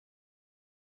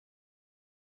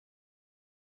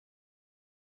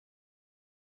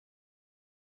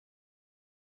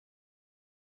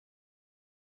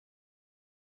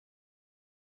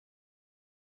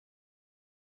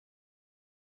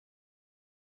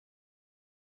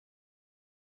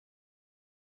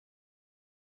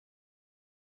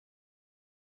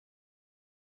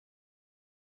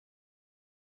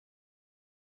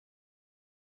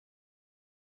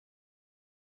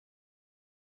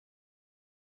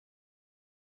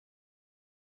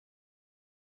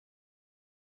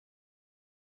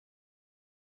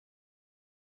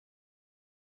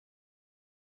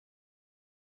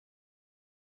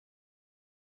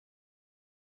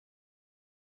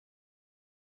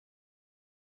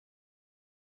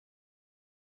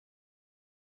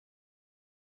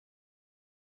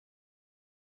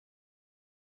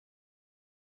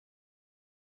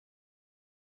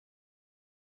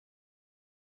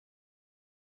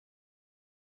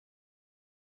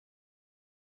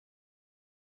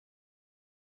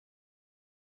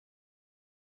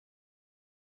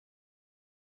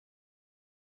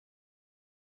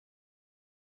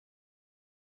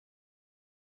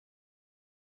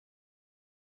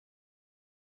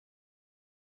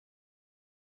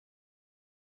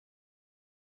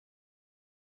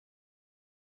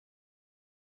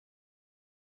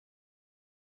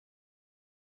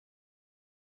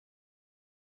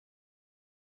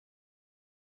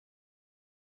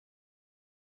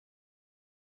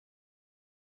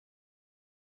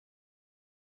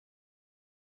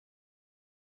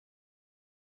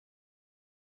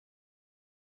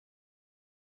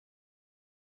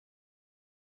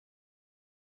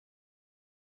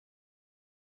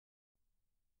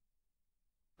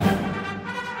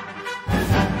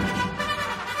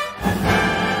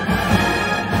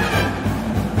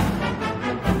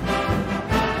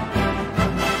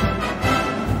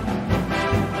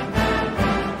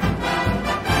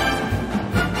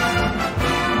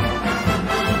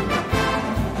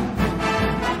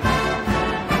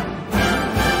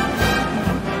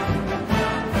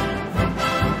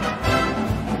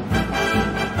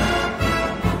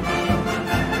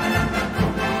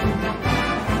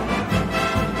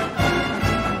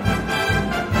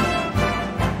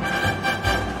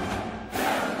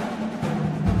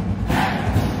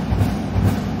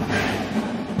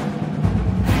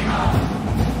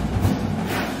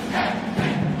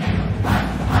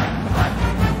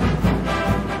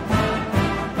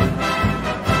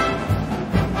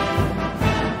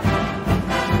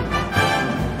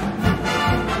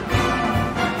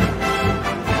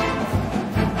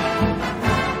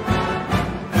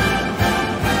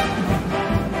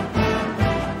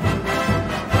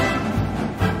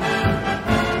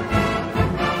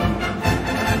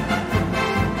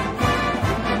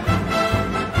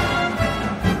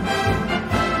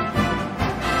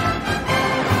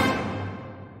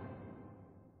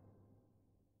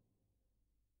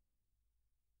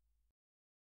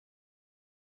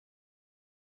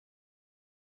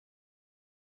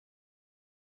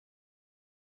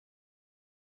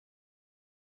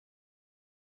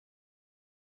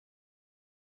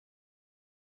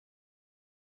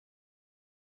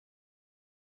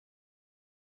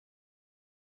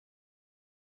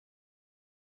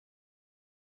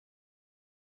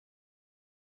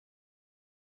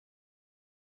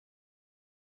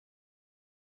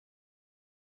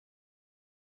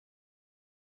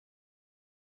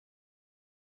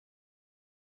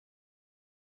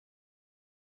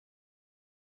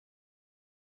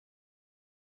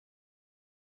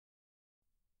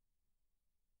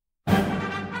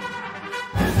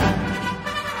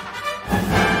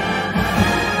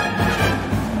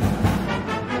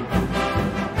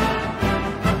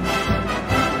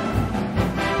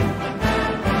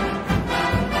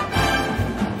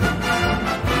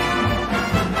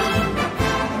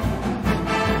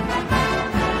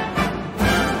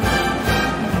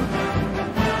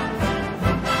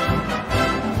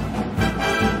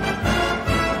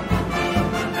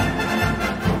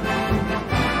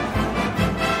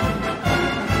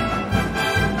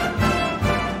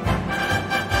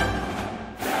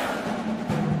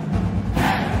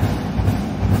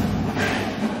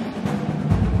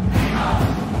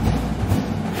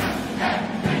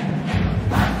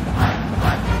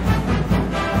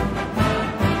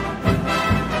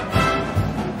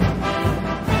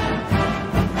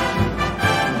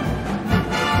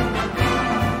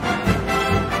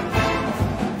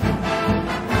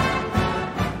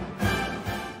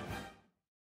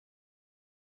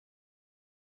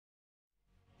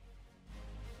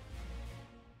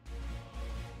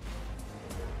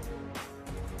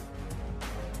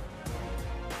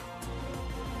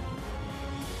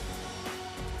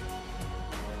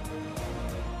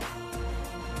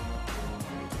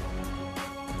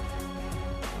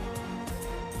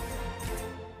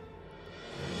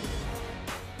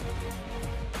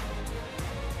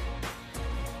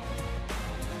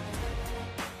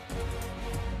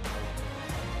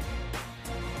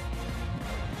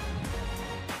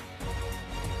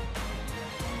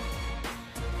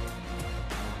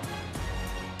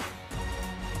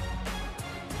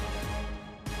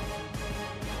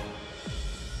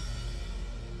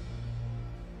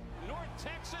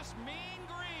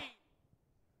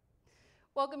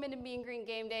Welcome into Green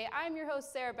Gameday. I'm your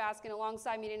host, Sarah Baskin.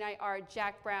 Alongside me tonight are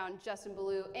Jack Brown, Justin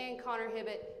Ballou, and Connor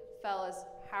Hibbett. Fellas,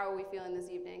 how are we feeling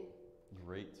this evening?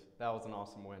 Great. That was an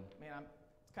awesome win. Man,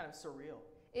 it's kind of surreal.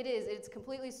 It is. It's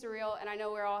completely surreal, and I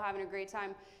know we're all having a great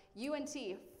time. UNT,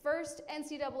 first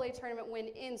NCAA tournament win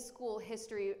in school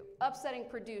history, upsetting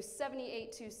Purdue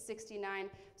 78-69.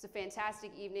 It was a fantastic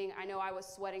evening. I know I was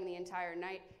sweating the entire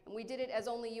night, and we did it as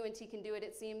only UNT can do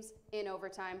it seems, in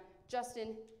overtime.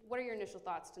 Justin, what are your initial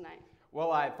thoughts tonight?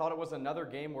 Well, I thought it was another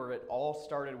game where it all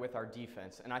started with our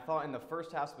defense. And I thought in the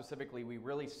first half specifically, we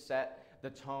really set the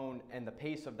tone and the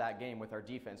pace of that game with our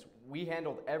defense. We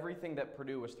handled everything that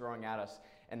Purdue was throwing at us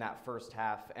in that first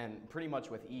half, and pretty much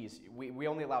with ease. We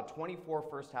only allowed 24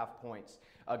 first half points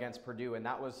against Purdue, and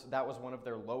that was one of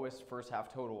their lowest first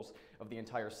half totals of the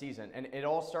entire season. And it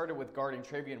all started with guarding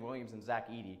Travion Williams and Zach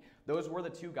Edey. Those were the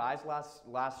two guys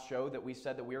last show that we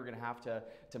said that we were going to have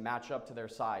to match up to their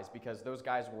size, because those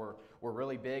guys were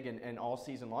really big, and all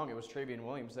season long it was Travion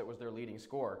Williams that was their leading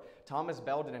scorer. Thomas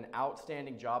Bell did an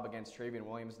outstanding job against Travion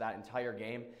Williams that entire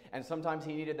game, and sometimes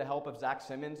he needed the help of Zach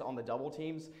Simmons on the double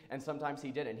teams, and sometimes he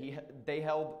didn't. They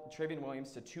held Travion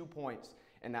Williams to 2 points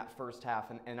in that first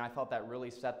half, and I thought that really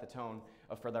set the tone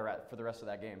for the rest of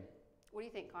that game. What do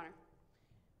you think, Connor?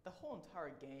 The whole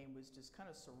entire game was just kind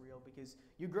of surreal, because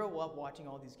you grow up watching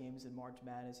all these games in March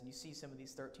Madness and you see some of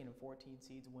these 13 and 14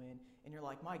 seeds win, and you're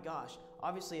like, my gosh,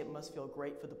 obviously it must feel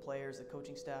great for the players, the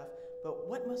coaching staff, but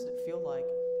what must it feel like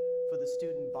for the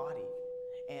student body?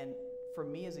 And for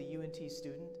me as a UNT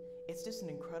student, it's just an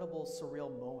incredible,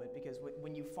 surreal moment, because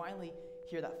when you finally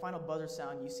hear that final buzzer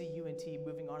sound, you see UNT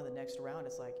moving on to the next round,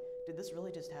 it's like, did this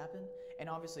really just happen? And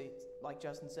obviously, like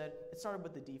Justin said, it started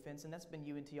with the defense, and that's been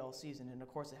UNT all season, and of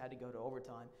course it had to go to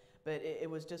overtime. But it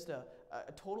was just a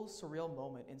total surreal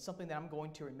moment, and something that I'm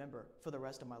going to remember for the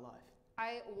rest of my life.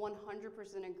 I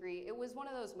 100% agree. It was one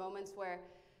of those moments where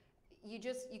you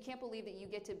can't believe that you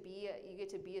get to be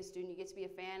a student, you get to be a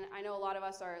fan. I know a lot of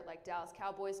us are like Dallas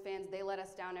Cowboys fans. They let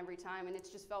us down every time, and it's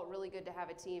just felt really good to have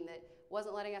a team that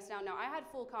wasn't letting us down. Now, I had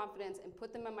full confidence and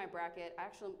put them in my bracket. I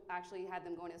actually had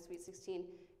them going to the Sweet 16.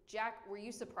 Jack, were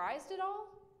you surprised at all?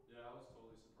 Yeah, I was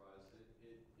totally surprised. It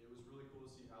was really cool to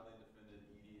see how they defended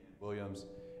Edey and Williams.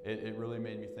 It really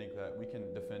made me think that we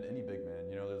can defend any big man.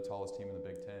 You know, they're the tallest team in the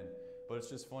Big Ten. But it's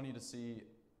just funny to see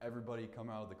everybody come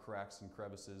out of the cracks and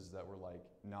crevices that were like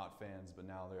not fans, but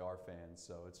now they are fans.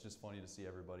 So it's just funny to see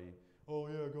everybody, oh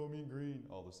yeah, go Mean Green,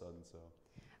 all of a sudden. So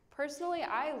personally,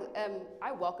 I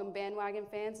welcome bandwagon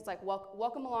fans. It's like,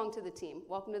 welcome along to the team.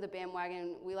 Welcome to the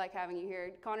bandwagon. We like having you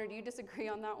here. Connor, do you disagree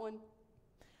on that one?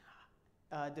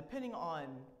 Depending on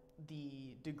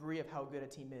the degree of how good a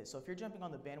team is. So if you're jumping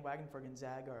on the bandwagon for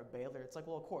Gonzaga or Baylor, it's like,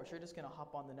 well, of course, you're just going to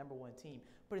hop on the #1 team.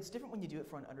 But it's different when you do it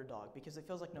for an underdog, because it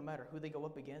feels like no matter who they go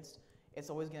up against, it's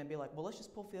always going to be like, well, let's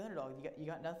just pull for the underdog. You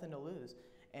got nothing to lose.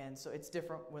 And so it's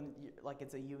different when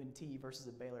it's a UNT versus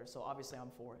a Baylor. So obviously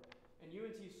I'm for it. And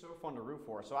UNT is so fun to root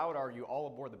for, so I would argue all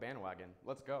aboard the bandwagon.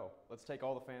 Let's go. Let's take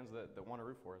all the fans that want to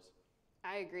root for us.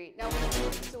 I agree. Now,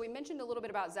 so we mentioned a little bit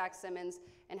about Zach Simmons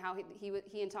and how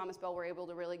he and Thomas Bell were able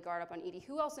to really guard up on Edey.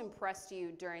 Who else impressed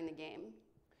you during the game?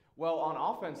 Well, on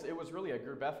offense, it was really a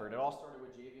group effort. It all started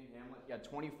with Javion Hamlet. He had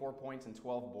 24 points and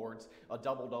 12 boards, a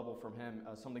double-double from him,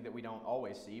 something that we don't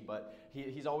always see. But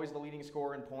he's always the leading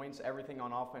scorer in points. Everything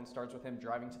on offense starts with him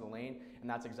driving to the lane, and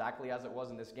that's exactly as it was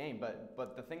in this game.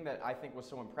 But the thing that I think was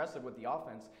so impressive with the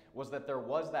offense was that there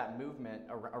was that movement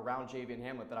around Javion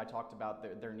Hamlet that I talked about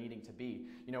there needing to be.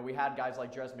 You know, we had guys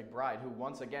like Dres McBride, who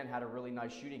once again had a really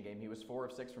nice shooting game. He was 4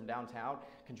 of 6 from downtown,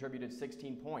 contributed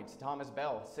 16 points. Thomas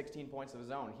Bell, 16 points of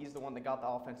his own. He's the one that got the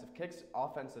offense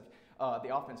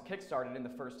kick-started in the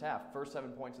first half, first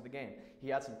 7 points of the game. He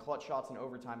had some clutch shots in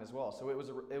overtime as well. So it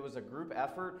was a group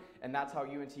effort, and that's how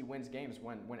UNT wins games,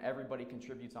 when everybody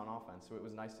contributes on offense. So it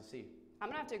was nice to see. I'm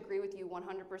going to have to agree with you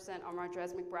 100% on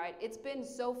Dres McBride. It's been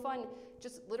so fun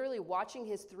just literally watching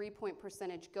his three-point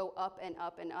percentage go up and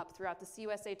up and up throughout the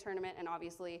CUSA tournament, and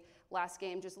obviously last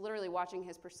game, just literally watching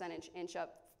his percentage inch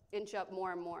up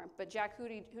more and more. But Jack, who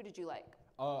did you like?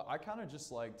 I kind of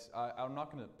just liked, I'm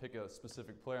not going to pick a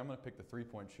specific player, I'm going to pick the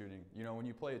three-point shooting. You know, when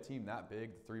you play a team that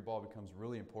big, the three ball becomes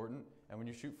really important, and when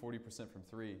you shoot 40% from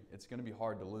three, it's going to be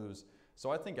hard to lose. So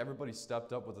I think everybody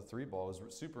stepped up with the three ball. It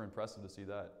was super impressive to see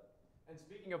that. And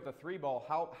speaking of the three ball,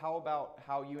 how about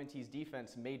how UNT's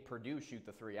defense made Purdue shoot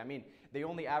the three? I mean, they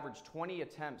only averaged 20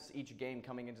 attempts each game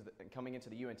coming into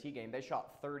the UNT game. They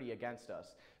shot 30 against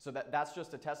us. So that's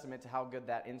just a testament to how good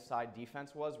that inside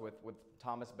defense was with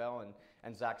Thomas Bell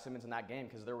and Zach Simmons in that game,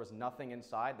 because there was nothing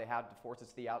inside. They had to force it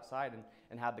to the outside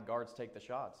and had the guards take the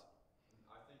shots.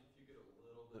 I think if you get a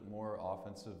little bit more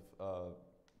offensive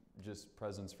just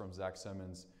presence from Zach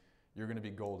Simmons, you're going to be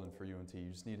golden for UNT.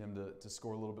 You just need him to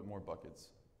score a little bit more buckets.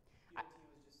 UNT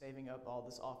was just saving up all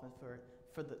this offense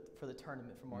for the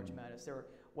tournament for March Madness. They were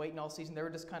waiting all season. They were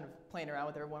just kind of playing around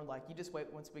with everyone. Like, you just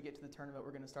wait. Once we get to the tournament,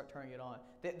 we're going to start turning it on.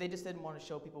 They just didn't want to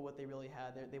show people what they really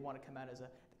had. They want to come out as a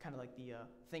kind of like the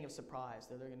thing of surprise.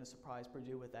 They're going to surprise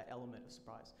Purdue with that element of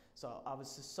surprise. So I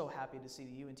was just so happy to see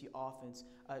the UNT offense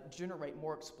generate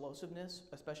more explosiveness,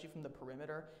 especially from the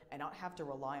perimeter, and not have to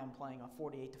rely on playing a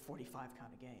 48 to 45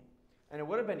 kind of game. And it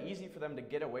would have been easy for them to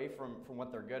get away from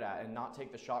what they're good at and not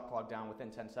take the shot clock down within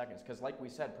 10 seconds. Because like we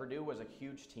said, Purdue was a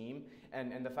huge team,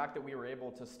 and the fact that we were able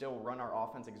to still run our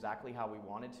offense exactly how we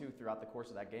wanted to throughout the course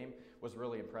of that game was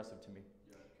really impressive to me.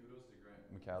 Yeah, kudos to Grant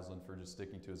McCaslin for just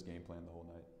sticking to his game plan the whole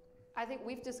night. I think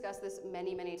we've discussed this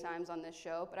many, many times on this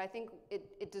show, but I think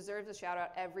it deserves a shout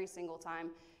out every single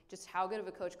time, just how good of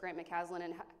a coach Grant McCaslin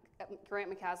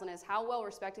is, how well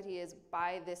respected he is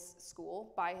by this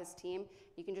school, by his team.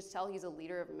 You can just tell he's a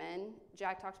leader of men.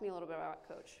 Jack, talk to me a little bit about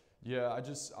Coach. Yeah,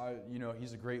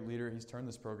 he's a great leader. He's turned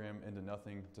this program into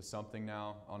nothing to something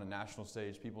now on a national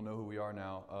stage. People know who we are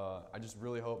now. I just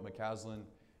really hope McCaslin,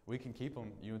 we can keep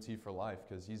him UNT for life,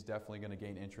 because he's definitely going to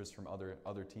gain interest from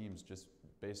other teams just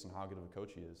based on how good of a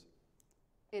coach he is.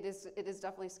 It is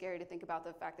definitely scary to think about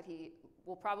the fact that he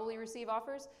will probably receive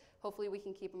offers. Hopefully we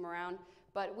can keep him around.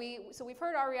 But we've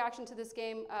heard our reaction to this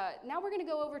game. Now we're going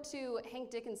to go over to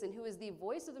Hank Dickinson, who is the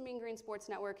voice of the Mean Green Sports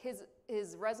Network.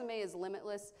 His resume is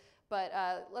limitless, but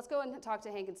let's go and talk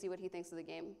to Hank and see what he thinks of the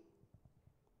game.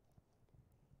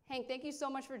 Hank, thank you so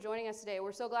much for joining us today.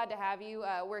 We're so glad to have you.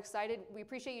 We're excited. We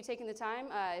appreciate you taking the time.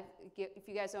 If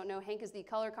you guys don't know, Hank is the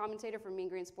color commentator for Mean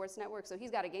Green Sports Network, so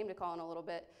he's got a game to call in a little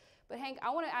bit. But Hank, I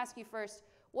want to ask you first,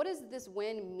 what does this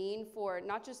win mean for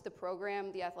not just the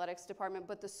program, the athletics department,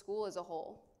 but the school as a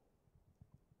whole?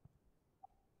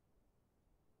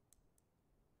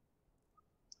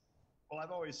 Well,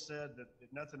 I've always said that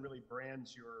nothing really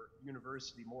brands your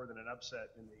university more than an upset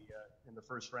in the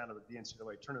first round of the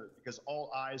NCAA tournament, because all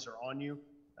eyes are on you.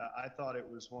 I thought it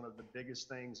was one of the biggest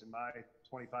things in my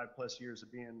 25 plus years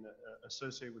of being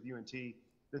associated with UNT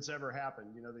that's ever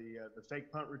happened. You know, the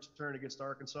fake punt return against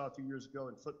Arkansas a few years ago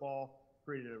in football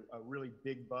created a really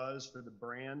big buzz for the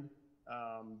brand.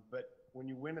 But when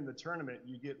you win in the tournament,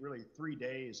 you get really 3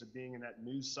 days of being in that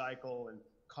news cycle and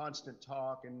constant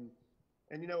talk. And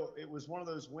you know, it was one of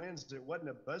those wins that wasn't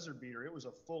a buzzer beater. It was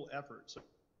a full effort. So,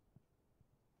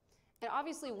 and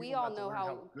obviously we all know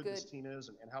how good this team is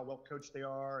and how well coached they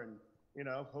are. And, you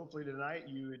know, hopefully tonight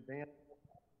you advance.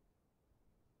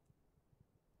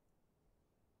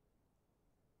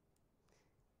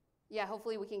 Yeah,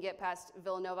 hopefully we can get past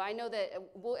Villanova. I know that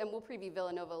we'll preview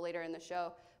Villanova later in the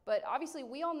show, but obviously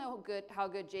we all know how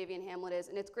good Javian Hamlet is,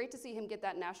 and it's great to see him get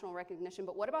that national recognition.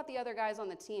 But what about the other guys on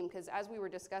the team? Because as we were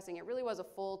discussing, it really was a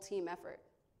full team effort.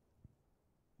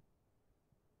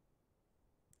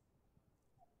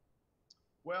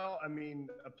 Well, I mean,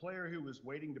 a player who was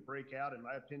waiting to break out, in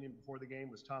my opinion, before the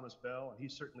game was Thomas Bell, and he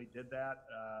certainly did that.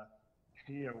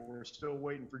 You know, we're still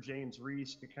waiting for James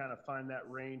Reese to kind of find that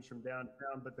range from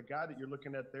downtown. But the guy that you're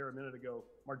looking at there a minute ago,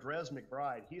 Mardrez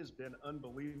McBride, he has been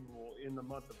unbelievable in the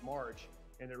month of March.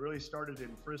 And it really started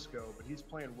in Frisco, but he's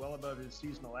playing well above his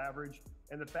seasonal average.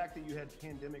 And the fact that you had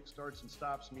pandemic starts and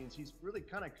stops means he's really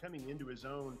kind of coming into his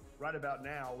own right about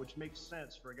now, which makes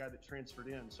sense for a guy that transferred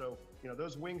in. So, you know,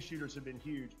 those wing shooters have been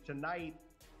huge. Tonight,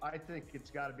 I think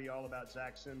it's got to be all about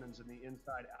Zach Simmons and the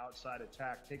inside-outside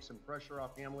attack. Take some pressure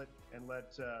off Hamlet and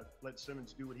let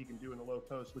Simmons do what he can do in the low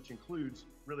post, which includes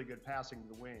really good passing to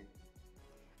the wing.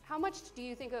 How much do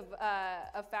you think of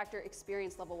a factor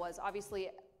experience level was?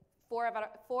 Obviously, four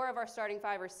of our starting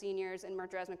five are seniors, and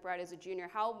Mardrez McBride is a junior.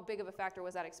 How big of a factor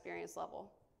was that experience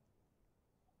level?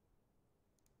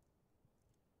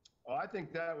 Oh, I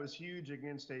think that was huge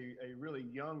against a really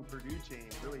young Purdue team,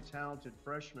 really talented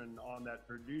freshmen on that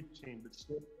Purdue team, but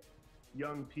still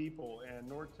young people. And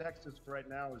North Texas right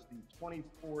now is the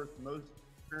 24th most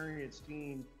experienced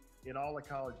team in all of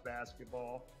college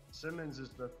basketball. Simmons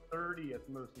is the 30th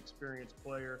most experienced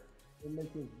player and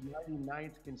making his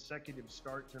 99th consecutive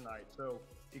start tonight. So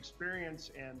experience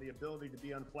and the ability to be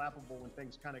unflappable when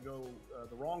things kind of go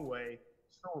the wrong way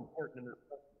is so important in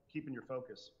keeping your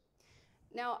focus.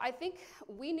 Now, I think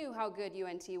we knew how good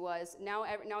UNT was. Now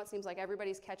it seems like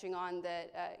everybody's catching on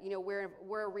that, you know,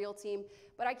 we're a real team.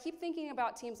 But I keep thinking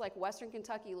about teams like Western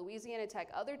Kentucky, Louisiana Tech,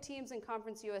 other teams in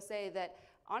Conference USA that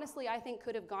honestly I think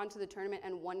could have gone to the tournament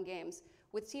and won games.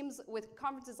 With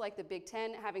conferences like the Big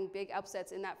Ten having big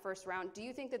upsets in that first round, do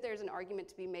you think that there's an argument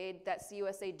to be made that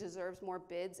CUSA deserves more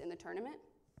bids in the tournament?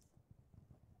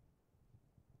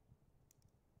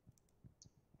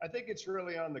 I think it's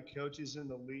really on the coaches in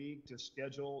the league to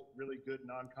schedule really good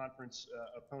non-conference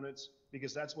opponents,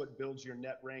 because that's what builds your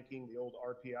net ranking, the old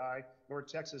RPI. North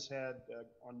Texas had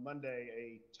on Monday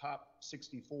a top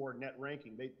 64 net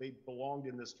ranking. They belonged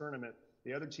in this tournament.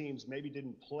 The other teams maybe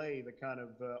didn't play the kind of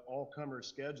all-comer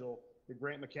schedule that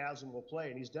Grant McCasland will play,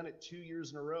 and he's done it 2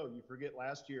 years in a row. You forget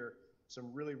last year,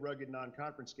 some really rugged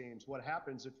non-conference games. What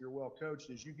happens if you're well coached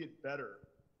is you get better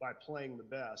by playing the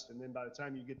best, and then by the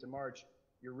time you get to March,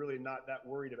 you're really not that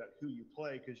worried about who you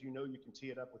play, because you know you can tee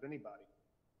it up with anybody.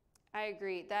 I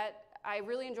agree. I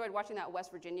really enjoyed watching that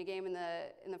West Virginia game in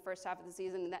the first half of the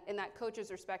season, and that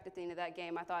coach's respect at the end of that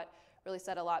game, I thought really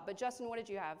said a lot. But Justin, what did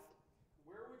you have?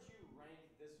 Where would you rank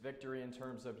this victory in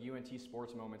terms of UNT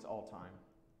sports moments all time?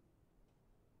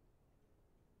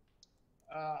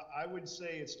 I would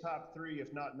say it's top 3,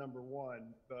 if not number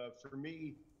 1. For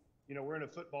me, you know, we're in a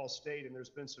football state, and there's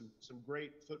been some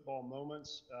great football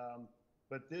moments.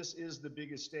 But this is the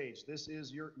biggest stage. This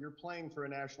is you're playing for a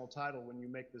national title when you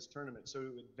make this tournament. So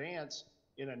to advance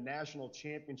in a national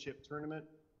championship tournament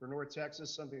for North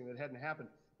Texas, something that hadn't happened.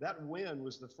 That win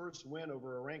was the first win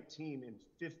over a ranked team in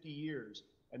 50 years.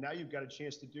 And now you've got a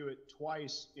chance to do it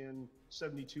twice in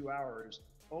 72 hours.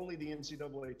 Only the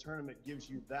NCAA tournament gives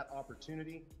you that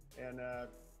opportunity. And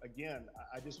again,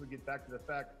 I just would get back to the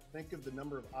fact, think of the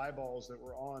number of eyeballs that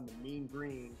were on the Mean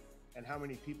Green, and how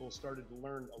many people started to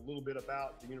learn a little bit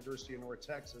about the University of North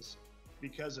Texas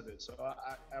because of it. So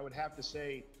I would have to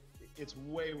say it's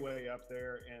way, way up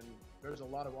there, and there's a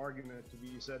lot of argument to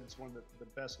be said. It's one of the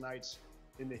best nights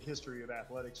in the history of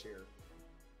athletics here.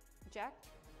 Jack?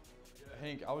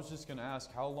 Hank, I was just going to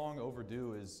ask, how long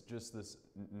overdue is just this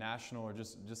national or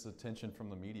just attention from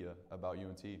the media about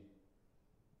UNT?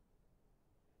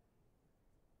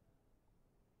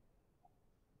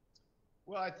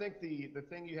 Well, I think the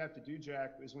thing you have to do,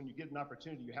 Jack, is when you get an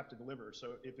opportunity, you have to deliver.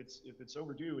 So if it's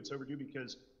overdue, it's overdue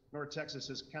because North Texas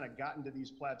has kind of gotten to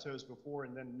these plateaus before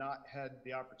and then not had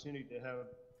the opportunity to have,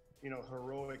 you know,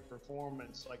 heroic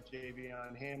performance like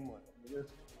Javion Hamlin. I mean,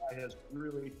 this guy has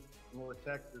really North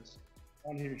Texas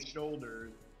on his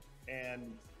shoulders,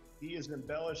 and he is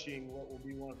embellishing what will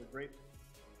be one of the great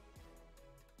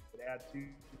to add to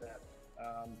that.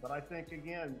 But I think,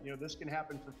 again, you know, this can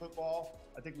happen for football.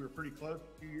 I think we were pretty close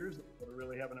a few years ago to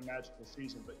really having a magical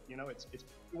season. But, you know, it's to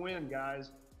win,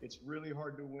 guys. It's really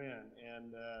hard to win.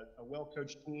 And a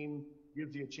well-coached team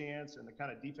gives you a chance. And the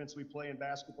kind of defense we play in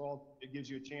basketball, it gives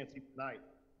you a chance each night.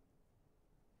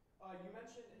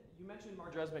 You mentioned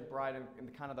Marquez McBride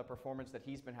and kind of the performance that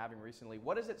he's been having recently.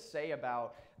 What does it say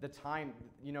about the time,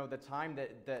 you know, the time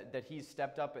that he's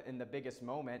stepped up in the biggest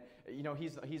moment? You know,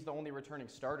 he's the only returning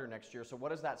starter next year. So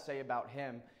what does that say about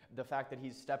him, the fact that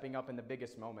he's stepping up in the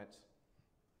biggest moments?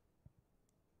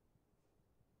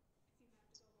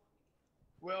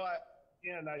 Well,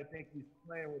 I think he's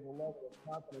playing with a level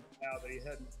of confidence now that he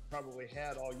hadn't probably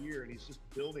had all year, and he's just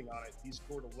building on it. He's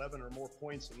scored 11 or more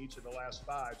points in each of the last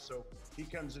 5, so he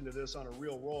comes into this on a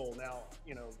real roll. Now,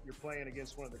 you know, you're playing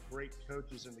against one of the great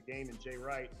coaches in the game in Jay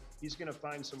Wright. He's going to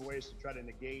find some ways to try to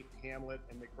negate Hamlet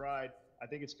and McBride. I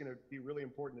think it's going to be really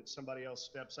important that somebody else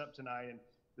steps up tonight, and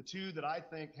the two that I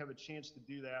think have a chance to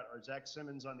do that are Zach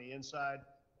Simmons on the inside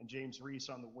and James Reese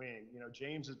on the wing. You know,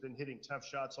 James has been hitting tough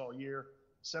shots all year.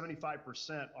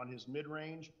 75% on his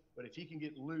mid-range, but if he can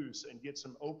get loose and get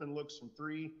some open looks from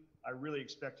 3, I really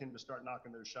expect him to start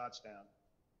knocking those shots down.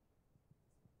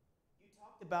 You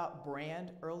talked about brand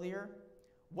earlier.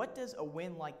 What does a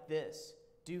win like this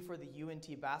do for the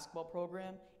UNT basketball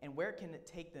program, and where can it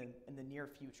take them in the near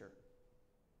future?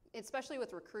 Especially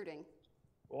with recruiting.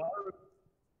 Well,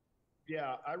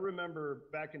 I remember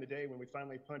back in the day when we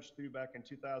finally punched through back in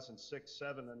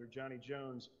 2006-07 under Johnny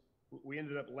Jones. We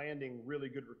ended up landing really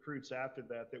good recruits after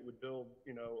that would build,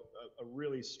 you know, a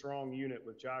really strong unit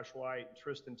with Josh White,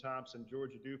 Tristan Thompson,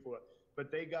 Georgia Dufua.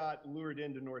 But they got lured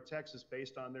into North Texas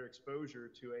based on their exposure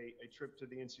to a trip to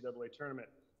the NCAA tournament.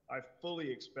 I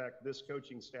fully expect this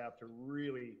coaching staff to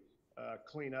really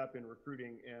clean up in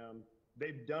recruiting.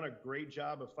 They've done a great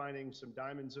job of finding some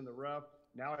diamonds in the rough.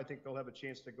 Now I think they'll have a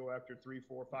chance to go after 3,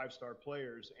 4, 5-star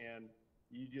players. And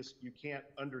you can't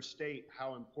understate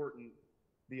how important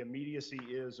the immediacy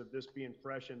is of this being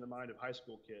fresh in the mind of high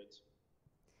school kids.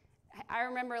 I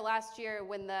remember last year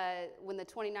when the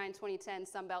 29-2010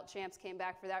 Sun Belt champs came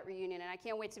back for that reunion, and I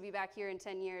can't wait to be back here in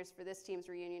 10 years for this team's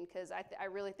reunion because I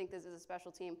really think this is a special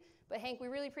team. But Hank, we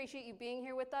really appreciate you being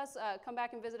here with us. Come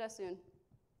back and visit us soon.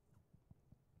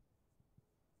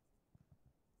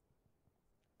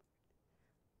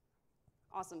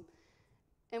 Awesome.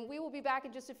 And we will be back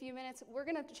in just a few minutes. We're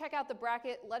going to check out the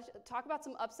bracket. Let's talk about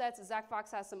some upsets. Zach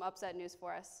Fox has some upset news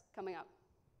for us coming up.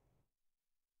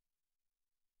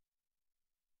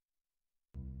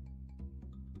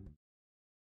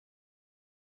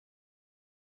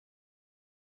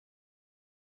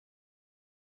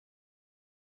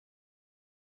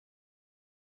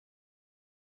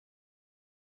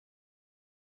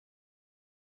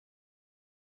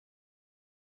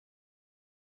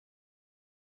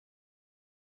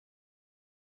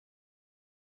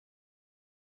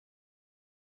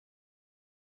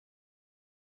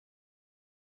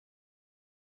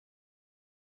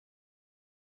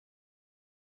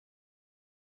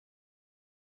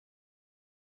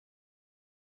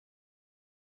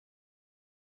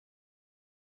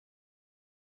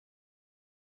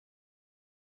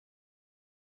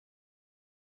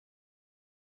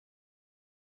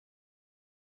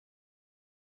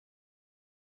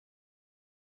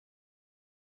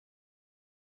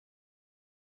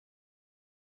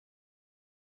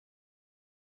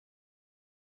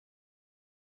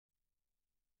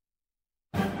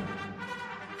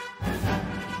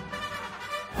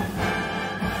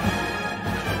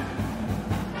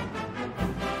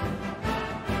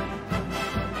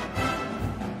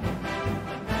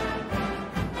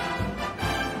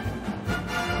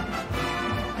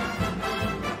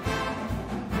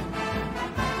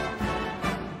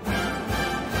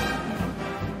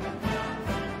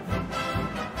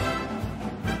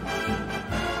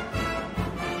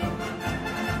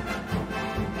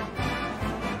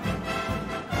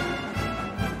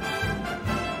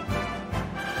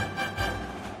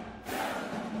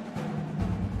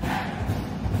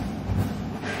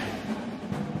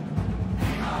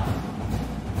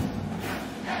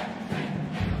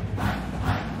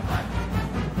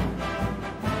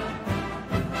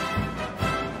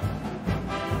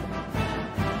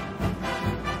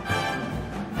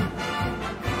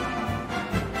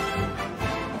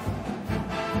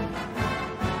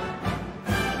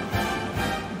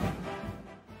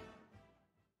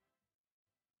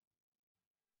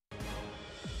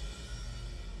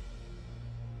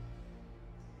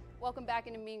 Welcome back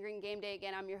into Mean Green Game Day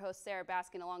again. I'm your host, Sarah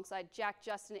Baskin, alongside Jack,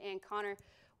 Justin, and Connor.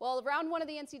 Well, round one of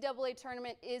the NCAA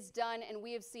tournament is done, and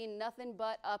we have seen nothing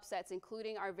but upsets,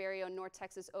 including our very own North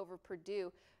Texas over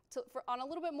Purdue. On a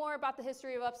little bit more about the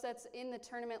history of upsets in the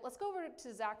tournament, let's go over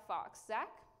to Zach Fox. Zach?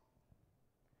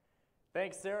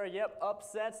 Thanks, Sarah. Yep,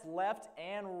 upsets left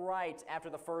and right after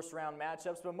the first round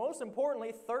matchups, but most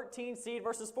importantly, 13 seed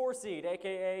versus 4 seed,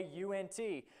 aka UNT.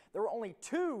 There were only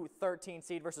 2 13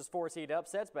 seed versus 4 seed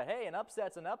upsets, but hey, an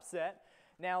upset's an upset.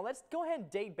 Now let's go ahead and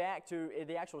date back to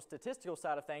the actual statistical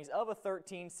side of things of a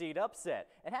 13 seed upset.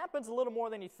 It happens a little more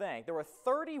than you think. There were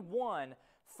 31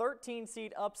 13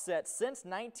 seed upsets since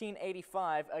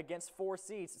 1985 against 4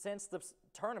 seeds since the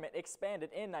tournament expanded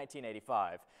in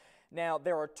 1985. Now,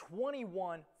 there are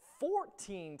 21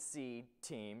 14 seed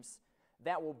teams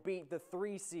that will beat the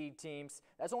 3 seed teams.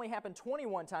 That's only happened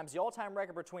 21 times. The all-time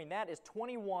record between that is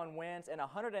 21 wins and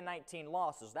 119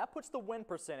 losses. That puts the win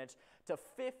percentage to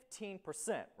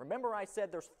 15%. Remember I said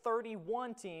there's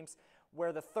 31 teams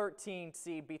where the 13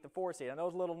 seed beat the 4 seed. I know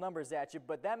those little numbers at you,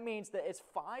 but that means that it's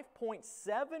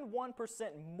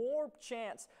 5.71%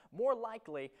 more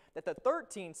likely that the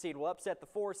 13 seed will upset the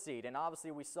 4 seed. And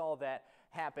obviously we saw that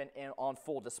happen on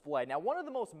full display. Now, one of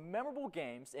the most memorable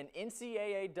games in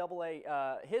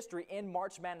NCAA history in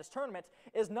March Madness tournaments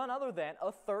is none other than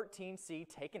a 13 seed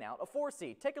taking out a 4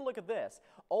 seed. Take a look at this.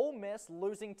 Ole Miss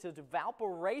losing to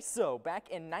Valparaiso back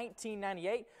in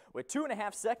 1998 with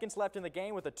 2.5 seconds left in the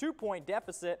game with a 2-point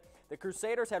deficit. The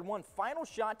Crusaders had one final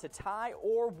shot to tie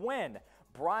or win.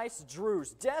 Bryce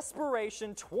Drew's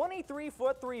desperation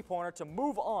 23-foot three-pointer to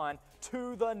move on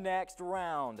to the next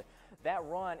round. That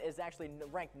run is actually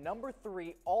ranked number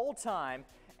 3 all-time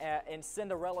in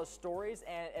Cinderella stories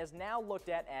and is now looked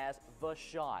at as the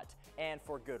shot, and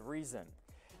for good reason.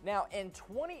 Now, in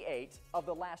 28 of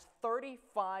the last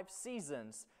 35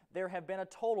 seasons, there have been a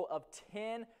total of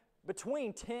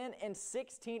between 10 and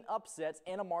 16 upsets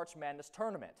in a March Madness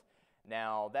tournament.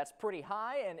 Now, that's pretty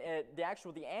high, and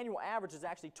the annual average is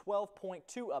actually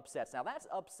 12.2 upsets. Now, that's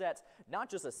upsets, not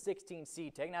just a 16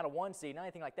 seed taking out a 1 seed, not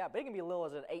anything like that, but it can be as little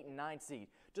as an 8 and 9 seed.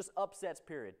 Just upsets,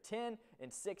 period. 10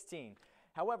 and 16.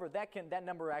 However, that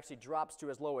number actually drops to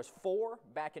as low as 4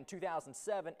 back in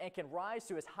 2007 and can rise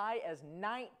to as high as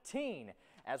 19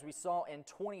 as we saw in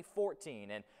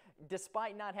 2014. And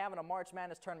despite not having a March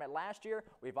Madness tournament last year,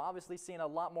 we've obviously seen a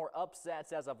lot more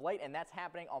upsets as of late, and that's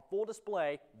happening on full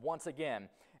display once again.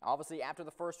 Obviously, after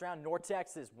the first round, North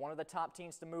Texas, one of the top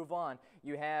teams to move on.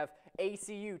 You have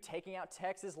ACU taking out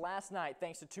Texas last night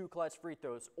thanks to 2 clutch free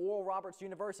throws. Oral Roberts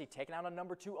University taking out a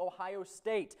number 2 Ohio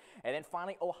State. And then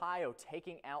finally, Ohio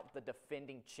taking out the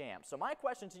defending champs. So my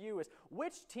question to you is,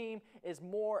 which team is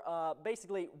more,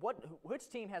 which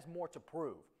team has more to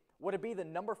prove? Would it be the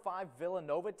number 5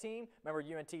 Villanova team? Remember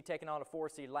UNT taking on a 4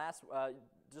 seed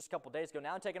just a couple days ago,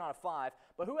 now taking on a 5.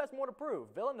 But who has more to prove?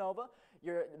 Villanova,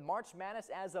 your March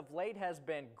Madness as of late has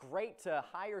been great to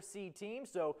higher seed teams.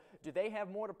 So do they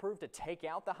have more to prove to take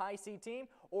out the high seed team?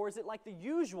 Or is it like the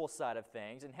usual side of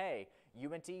things? And hey,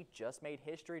 UNT just made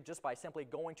history just by simply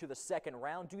going to the second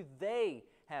round. Do they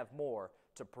have more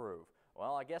to prove?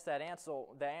 Well, I guess the answer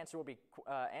will be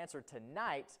answered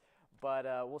tonight. But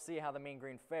we'll see how the Mean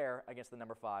Green fare against the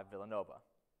number 5 Villanova.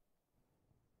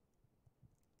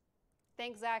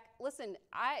 Thanks, Zach. Listen,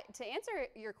 to answer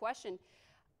your question,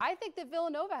 I think that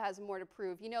Villanova has more to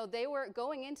prove. You know, they were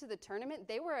going into the tournament,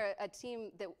 they were a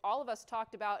team that all of us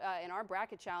talked about in our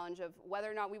bracket challenge of whether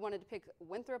or not we wanted to pick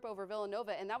Winthrop over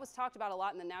Villanova, and that was talked about a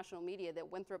lot in the national media,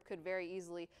 that Winthrop could very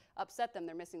easily upset them.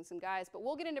 They're missing some guys, but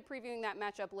we'll get into previewing that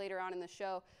matchup later on in the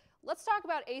show. Let's talk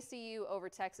about ACU over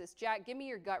Texas. Jack, give me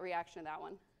your gut reaction to that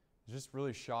one. Just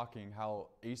really shocking how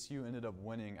ACU ended up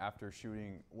winning after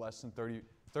shooting less than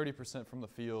 30% from the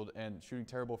field and shooting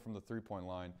terrible from the three-point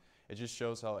line. It just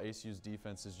shows how ACU's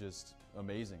defense is just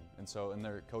amazing. And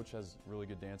their coach has really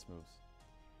good dance moves.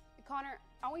 Connor,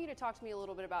 I want you to talk to me a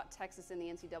little bit about Texas in the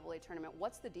NCAA tournament.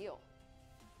 What's the deal?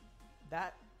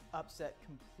 That upset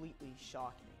completely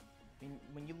shocked me. I mean,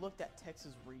 when you looked at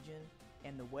Texas region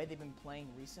and the way they've been playing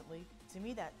recently, to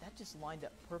me that just lined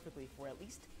up perfectly for at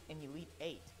least an Elite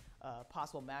 8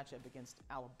 possible matchup against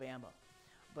Alabama.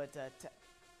 But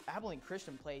Abilene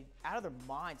Christian played out of their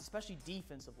minds, especially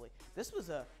defensively. This was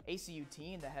a ACU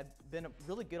team that had been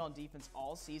really good on defense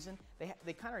all season.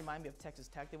 They kind of remind me of Texas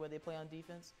Tech the way they play on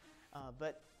defense.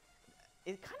 But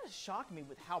it kind of shocked me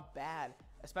with how bad,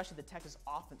 especially the Texas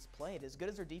offense played, as good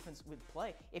as their defense would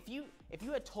play. If you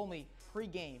had told me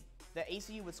pre-game that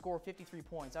ACU would score 53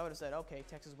 points, I would have said, okay,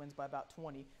 Texas wins by about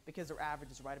 20 because their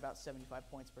average is right about 75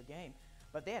 points per game.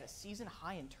 But they had a season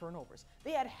high in turnovers.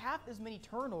 They had half as many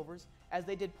turnovers as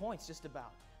they did points just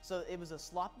about. So it was a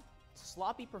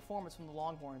sloppy performance from the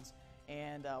Longhorns,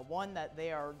 and one that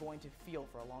they are going to feel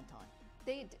for a long time.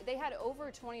 They had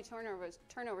over 20 turnovers,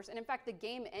 and in fact, the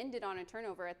game ended on a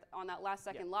turnover on that last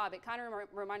second lob. It kind of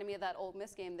reminded me of that Ole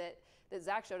Miss game that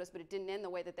Zach showed us, but it didn't end the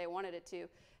way that they wanted it to.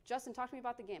 Justin, talk to me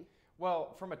about the game.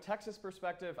 Well, from a Texas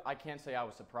perspective, I can't say I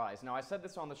was surprised. Now, I said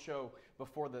this on the show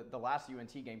before the last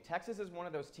UNT game. Texas is one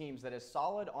of those teams that is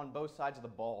solid on both sides of the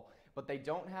ball, but they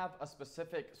don't have a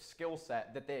specific skill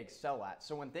set that they excel at.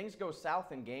 So when things go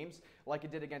south in games, like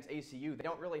it did against ACU, they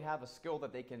don't really have a skill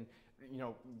that they can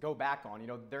go back on.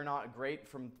 They're not great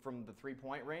from the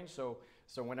three-point range, so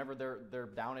whenever they're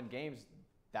down in games,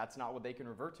 that's not what they can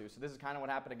revert to. So this is kind of what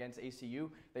happened against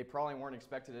ACU. They probably weren't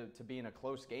expected to be in a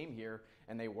close game here,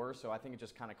 and they were, so I think it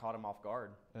just kind of caught them off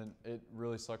guard. And it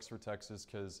really sucks for Texas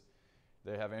because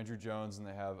they have Andrew Jones and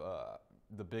they have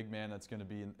the big man that's going to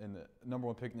be in the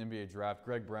 #1 pick in the NBA draft,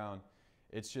 Greg Brown.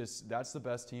 It's just, that's the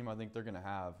best team I think they're going to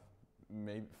have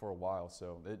maybe for a while,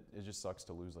 so it just sucks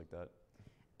to lose like that.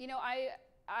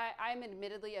 I'm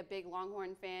admittedly a big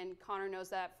Longhorn fan. Connor knows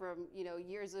that from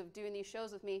years of doing these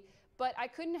shows with me. But I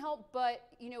couldn't help but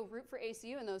root for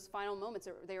ACU in those final moments.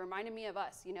 They reminded me of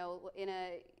us. In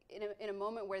a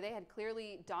moment where they had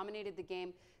clearly dominated the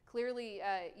game, clearly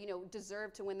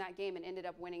deserved to win that game, and ended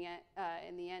up winning it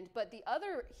in the end. But the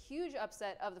other huge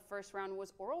upset of the first round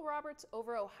was Oral Roberts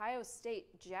over Ohio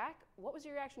State. Jack, what was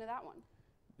your reaction to that one?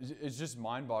 It's just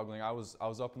mind-boggling. I was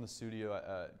up in the studio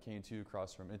at KN2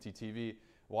 across from NTTV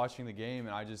watching the game,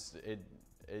 and I was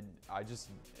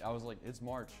like, it's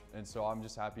March, and so I'm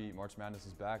just happy March Madness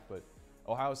is back. But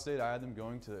Ohio State, I had them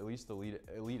going to at least the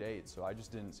Elite Eight, so I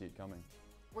just didn't see it coming.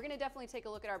 We're going to definitely take a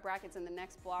look at our brackets in the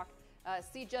next block,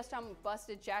 see just how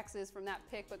busted Jack's is from that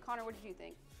pick. But Connor, what did you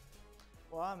think?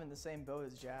 Well, I'm in the same boat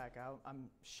as Jack. I'm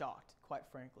shocked, quite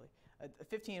frankly.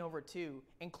 15-2,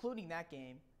 including that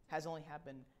game, has only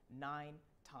happened 9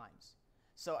 times.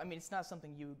 So, I mean, it's not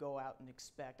something you would go out and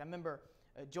expect. I remember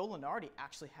Joe Lunardi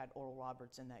actually had Oral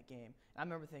Roberts in that game. And I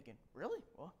remember thinking, really?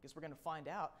 Well, I guess we're going to find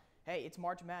out. Hey, it's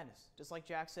March Madness, just like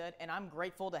Jack said, and I'm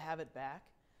grateful to have it back.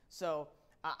 So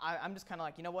I'm just kind of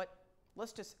like, you know what?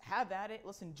 Let's just have at it.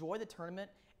 Let's enjoy the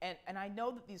tournament. And I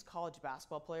know that these college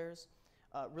basketball players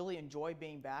really enjoy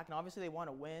being back, and obviously they want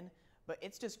to win, but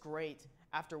it's just great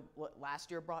after what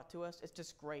last year brought to us. It's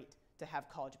just great to have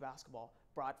college basketball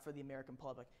brought for the American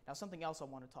public. Now, something else I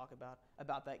want to talk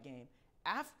about that game.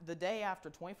 The day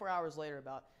after, 24 hours later,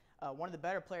 one of the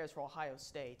better players for Ohio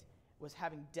State was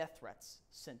having death threats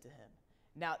sent to him.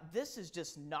 Now, this is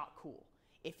just not cool.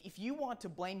 If you want to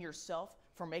blame yourself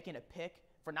for making a pick,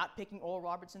 for not picking Oral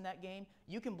Roberts in that game,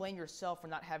 you can blame yourself for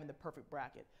not having the perfect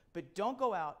bracket. But don't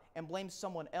go out and blame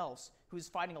someone else who's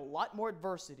fighting a lot more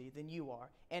adversity than you are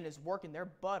and is working their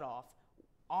butt off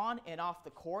on and off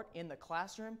the court, in the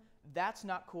classroom. That's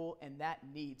not cool, and that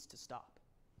needs to stop.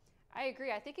 I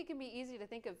agree. I think it can be easy to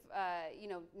think of,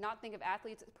 not think of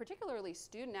athletes, particularly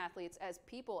student athletes, as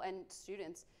people and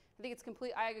students. I think it's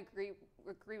complete. I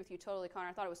agree with you totally, Connor.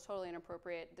 I thought it was totally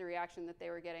inappropriate, the reaction that they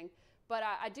were getting. But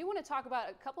I do want to talk about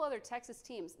a couple other Texas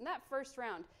teams. In that first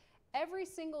round, every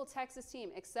single Texas team,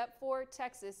 except for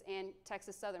Texas and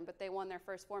Texas Southern, but they won their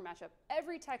first 4 matchup,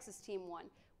 every Texas team won.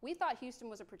 We thought Houston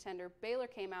was a pretender. Baylor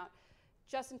came out.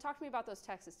 Justin, talk to me about those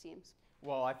Texas teams.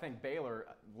 Well, I think Baylor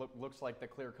looks like the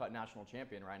clear-cut national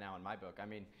champion right now in my book. I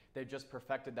mean, they've just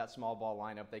perfected that small ball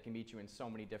lineup. They can beat you in so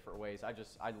many different ways. I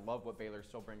love what Baylor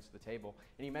still brings to the table.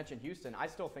 And you mentioned Houston. I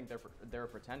still think they're a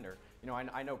pretender.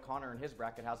 I know Connor in his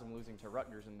bracket has them losing to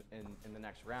Rutgers in the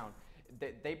next round.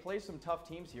 They play some tough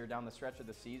teams here down the stretch of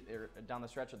the season, or down the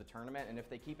stretch of the tournament, and if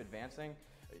they keep advancing,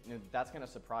 that's going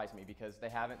to surprise me because they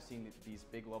haven't seen these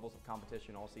big levels of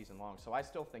competition all season long. So I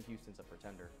still think Houston's a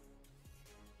pretender.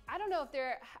 I don't know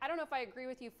if I agree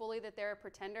with you fully that they're a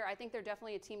pretender. I think they're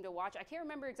definitely a team to watch. I can't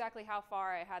remember exactly how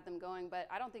far I had them going, but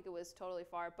I don't think it was totally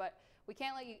far. But we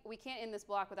can't end this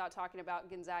block without talking about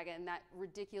Gonzaga and that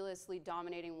ridiculously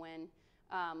dominating win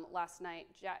last night.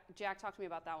 Jack, talk to me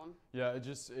about that one. Yeah, it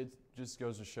just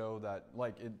goes to show that,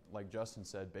 like Justin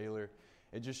said, Baylor,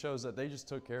 it just shows that they just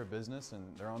took care of business and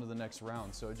they're on to the next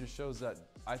round. So it just shows that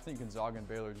I think Gonzaga and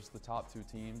Baylor are just the top 2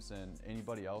 teams, and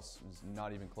anybody else is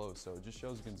not even close. So it just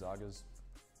shows Gonzaga's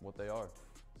what they are.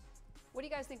 What do you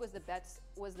guys think was the best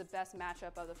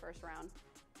matchup of the first round?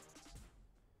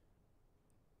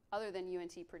 Other than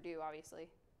UNT Purdue, obviously.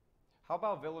 How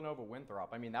about Villanova-Winthrop?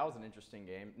 I mean, that was an interesting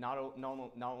game. Not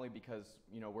only because,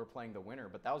 we're playing the winner,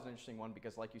 but that was an interesting one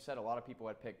because, like you said, a lot of people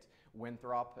had picked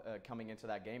Winthrop coming into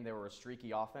that game. They were a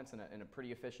streaky offense and a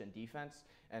pretty efficient defense,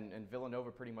 and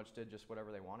Villanova pretty much did just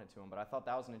whatever they wanted to them. But I thought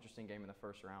that was an interesting game in the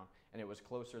first round, and it was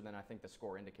closer than I think the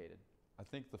score indicated. I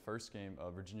think the first game,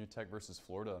 Virginia Tech versus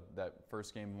Florida, that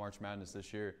first game of March Madness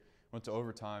this year, went to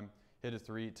overtime, hit a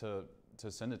three to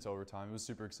send it to overtime. It was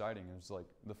super exciting. It was like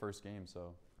the first game, so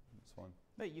it was fun.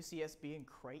 But UCSB and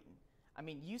Creighton. I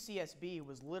mean, UCSB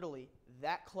was literally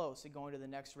that close to going to the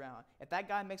next round. If that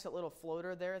guy makes that little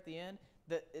floater there at the end,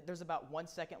 there's about 1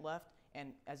 second left,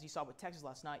 and as you saw with Texas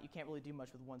last night, you can't really do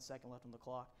much with 1 second left on the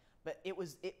clock. But it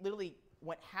literally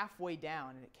went halfway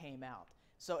down and it came out.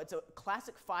 So it's a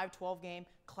classic 5-12 game,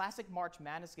 classic March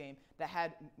Madness game that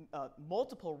had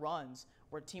multiple runs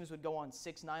where teams would go on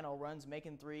 6-9-0 runs,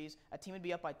 making threes. A team would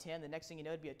be up by 10. The next thing you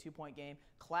know, it'd be a 2-point game.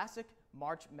 Classic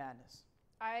March Madness.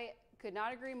 I could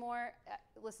not agree more.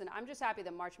 Listen, I'm just happy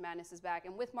that March Madness is back.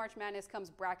 And with March Madness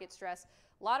comes bracket stress.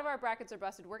 A lot of our brackets are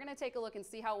busted. We're going to take a look and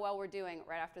see how well we're doing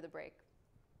right after the break.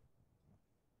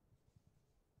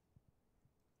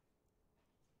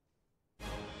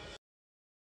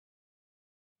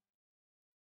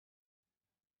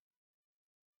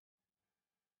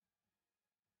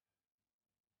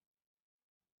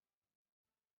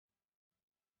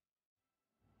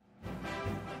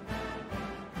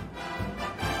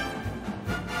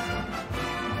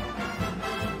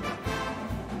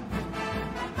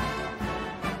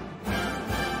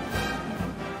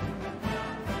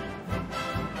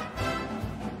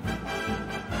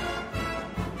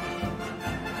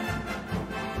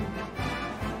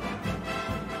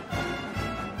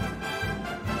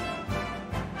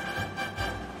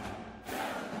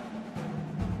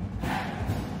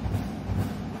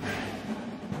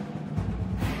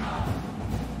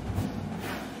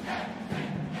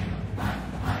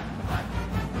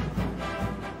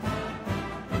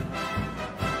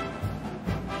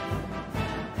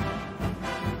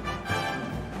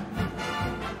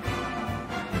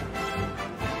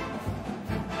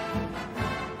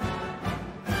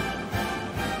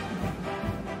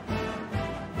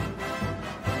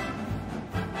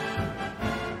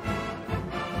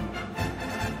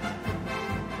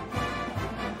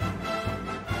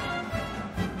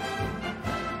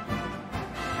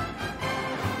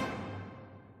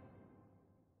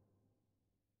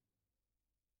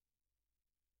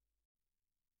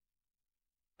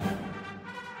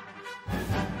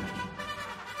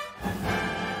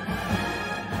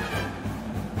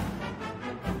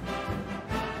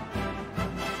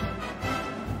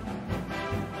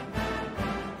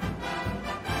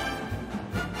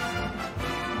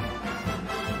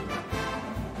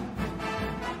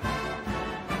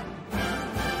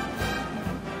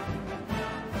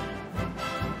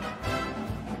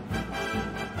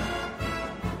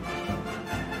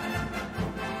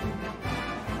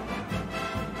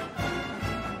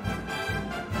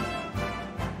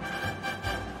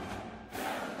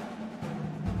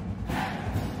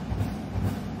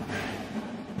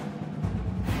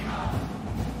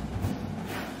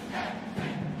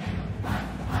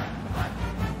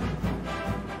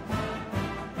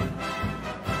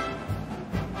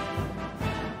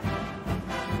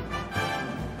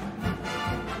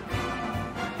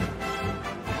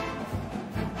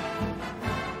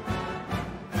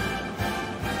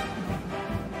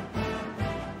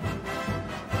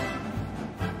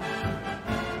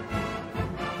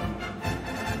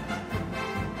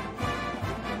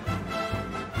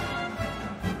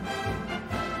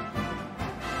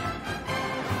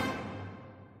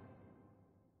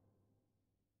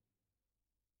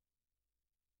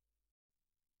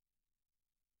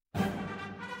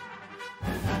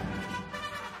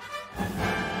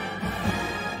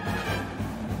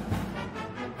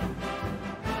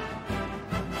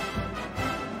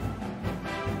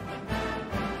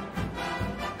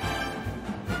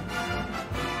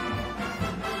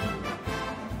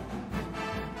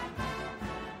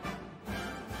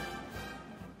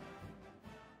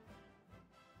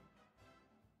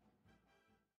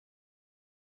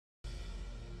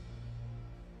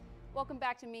 Welcome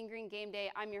back to Mean Green Game Day.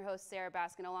 I'm your host, Sarah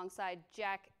Baskin, alongside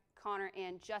Jack, Connor,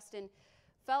 and Justin.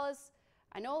 Fellas,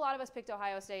 I know a lot of us picked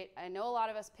Ohio State. I know a lot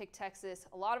of us picked Texas.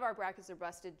 A lot of our brackets are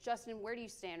busted. Justin, where do you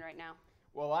stand right now?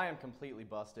 Well, I am completely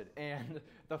busted, and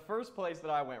the first place that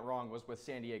I went wrong was with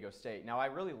San Diego State. Now, I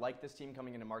really liked this team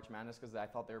coming into March Madness because I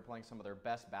thought they were playing some of their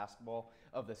best basketball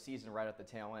of the season right at the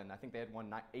tail end. I think they had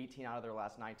won 18 out of their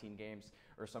last 19 games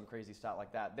or some crazy stat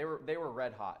like that. They were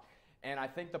red hot. And I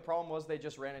think the problem was they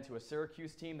just ran into a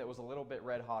Syracuse team that was a little bit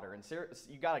red hotter. And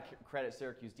you got to credit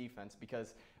Syracuse defense,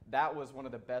 because that was one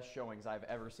of the best showings I've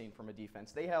ever seen from a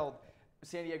defense. They held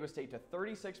San Diego State to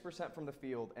 36% from the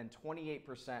field and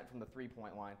 28% from the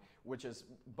three-point line, which is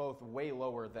both way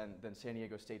lower than San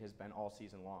Diego State has been all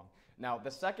season long. Now,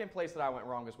 the second place that I went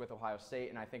wrong is with Ohio State,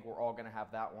 and I think we're all going to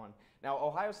have that one. Now,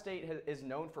 Ohio State is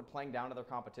known for playing down to their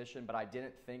competition, but I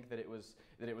didn't think that it was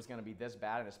going to be this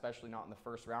bad, and especially not in the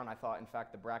first round. I thought, in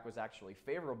fact, the bracket was actually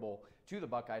favorable to the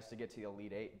Buckeyes to get to the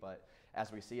Elite Eight, but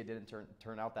as we see, it didn't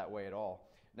turn out that way at all.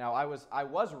 Now, I was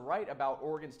right about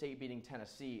Oregon State beating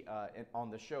Tennessee on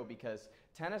the show, because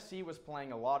Tennessee was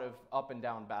playing a lot of up and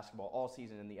down basketball all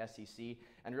season in the SEC,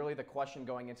 and really the question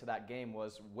going into that game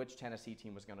was which Tennessee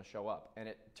team was going to show up, and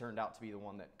it turned out to be the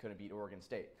one that couldn't beat Oregon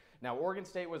State. Now, Oregon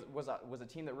State was a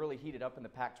team that really heated up in the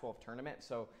Pac-12 tournament,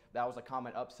 so that was a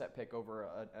common upset pick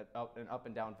over an up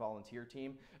and down Volunteer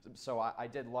team. So I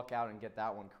did luck out and get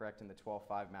that one correct in the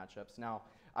 12-5 matchups. Now,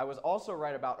 I was also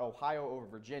right about Ohio over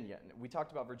Virginia. We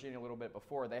talked about Virginia a little bit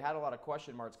before. They had a lot of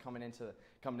question marks coming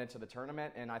into the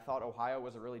tournament, and I thought Ohio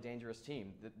was a really dangerous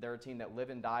team. They're a team that live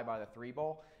and die by the three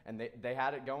ball, and they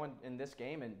had it going in this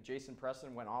game, and Jason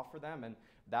Preston went off for them, and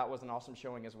that was an awesome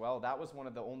showing as well. That was one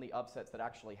of the only upsets that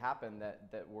actually happened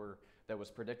that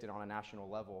was predicted on a national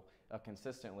level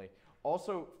consistently.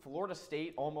 Also, Florida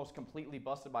State almost completely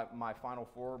busted my Final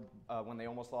Four when they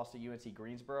almost lost to UNT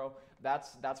Greensboro.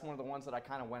 That's one of the ones that I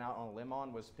kind of went out on a limb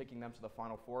on, was picking them to the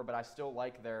Final Four, but I still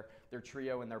like their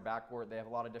trio and their backcourt. They have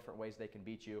a lot of different ways they can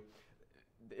beat you.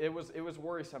 It was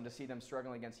worrisome to see them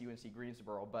struggling against UNC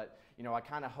Greensboro, but I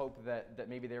kind of hope that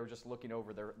maybe they were just looking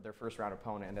over their first round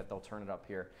opponent and that they'll turn it up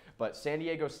here. But San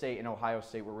Diego State and Ohio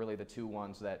State were really the two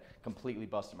ones that completely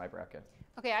busted my bracket.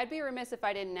 Okay, I'd be remiss if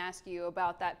I didn't ask you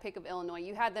about that pick of Illinois.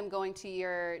 You had them going to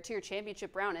your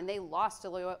championship round, and they lost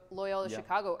to Loyola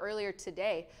Chicago earlier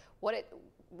today.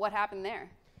 What happened there?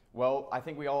 Well, I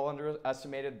think we all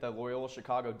underestimated the Loyola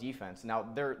Chicago defense. Now,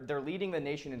 they're leading the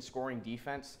nation in scoring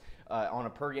defense on a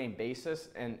per-game basis,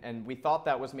 and we thought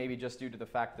that was maybe just due to the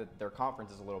fact that their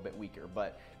conference is a little bit weaker,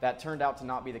 but that turned out to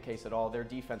not be the case at all. Their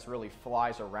defense really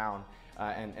flies around,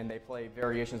 and they play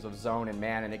variations of zone and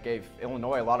man, and it gave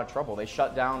Illinois a lot of trouble. They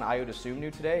shut down Iota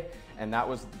Sumnu today, and that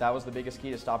was the biggest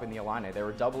key to stopping the Illini. They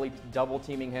were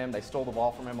double-teaming him. They stole the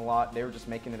ball from him a lot. They were just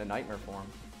making it a nightmare for him.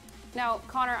 Now,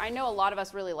 Connor, I know a lot of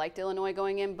us really liked Illinois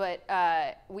going in, but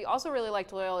we also really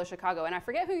liked Loyola Chicago, and I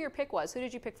forget who your pick was. Who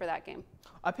did you pick for that game?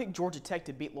 I picked Georgia Tech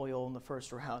to beat Loyola in the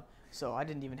first round, so I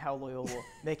didn't even have Loyola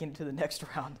making it to the next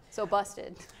round. So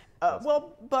busted.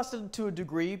 Well, busted to a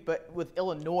degree, but with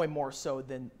Illinois more so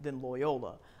than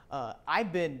Loyola. I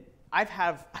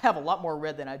have a lot more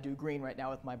red than I do green right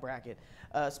now with my bracket,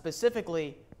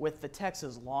 specifically with the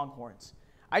Texas Longhorns.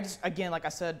 Again, like I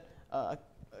said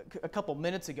a couple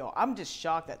minutes ago, I'm just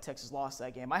shocked that Texas lost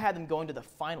that game. I had them going to the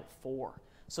Final Four.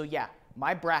 So yeah,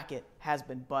 my bracket has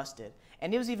been busted.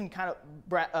 And it was even kind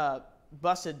of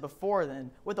busted before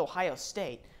then with Ohio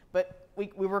State. But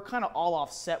we were kind of all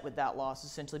offset with that loss,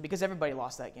 essentially, because everybody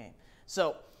lost that game.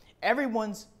 So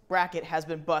everyone's bracket has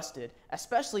been busted,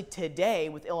 especially today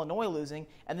with Illinois losing,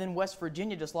 and then West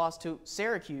Virginia just lost to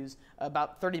Syracuse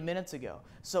about 30 minutes ago.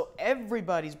 So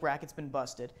everybody's bracket's been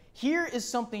busted. Here is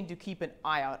something to keep an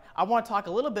eye out. I want to talk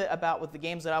a little bit about with the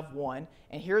games that I've won,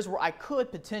 and here's where I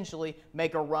could potentially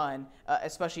make a run,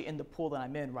 especially in the pool that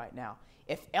I'm in right now.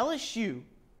 If LSU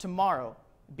tomorrow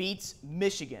beats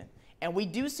Michigan, and we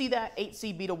do see that 8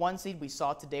 seed beat a 1 seed. We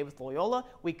saw it today with Loyola.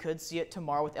 We could see it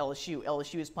tomorrow with LSU.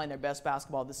 LSU is playing their best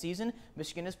basketball of the season.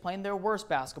 Michigan is playing their worst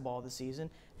basketball of the season.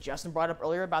 Justin brought up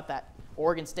earlier about that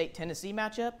Oregon State-Tennessee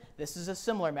matchup. This is a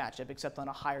similar matchup, except on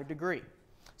a higher degree.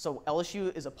 So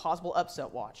LSU is a possible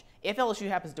upset watch. If LSU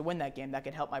happens to win that game, that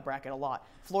could help my bracket a lot.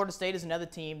 Florida State is another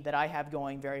team that I have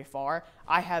going very far.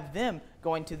 I have them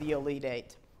going to the Elite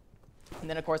Eight. And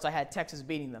then, of course, I had Texas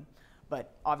beating them.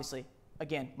 But obviously,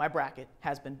 again, my bracket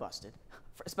has been busted,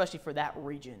 especially for that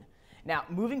region. Now,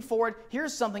 moving forward,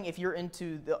 here's something if you're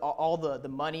into all the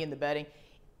money and the betting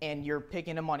and you're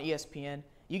picking them on ESPN,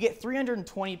 you get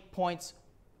 320 points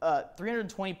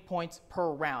per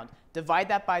round. Divide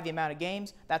that by the amount of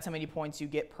games, that's how many points you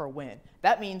get per win.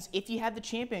 That means if you have the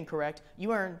champion correct,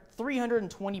 you earn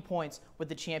 320 points with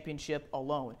the championship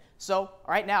alone. So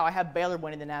right now I have Baylor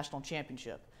winning the national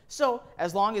championship. So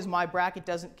as long as my bracket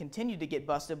doesn't continue to get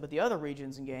busted with the other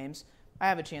regions and games, I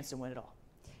have a chance to win it all.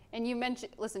 And you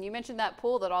mentioned that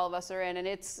pool that all of us are in, and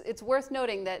it's worth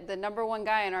noting that the #1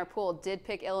 guy in our pool did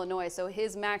pick Illinois, so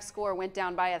his max score went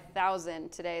down by 1,000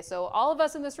 today. So all of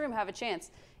us in this room have a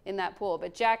chance in that pool.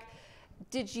 But Jack,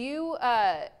 did you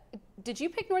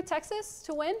pick North Texas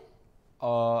to win?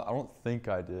 I don't think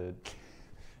I did.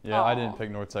 Yeah, I didn't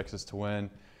pick North Texas to win.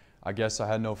 I guess I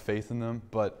had no faith in them.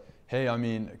 But hey, I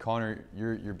mean, Connor,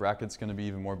 your bracket's going to be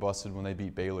even more busted when they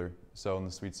beat Baylor. So in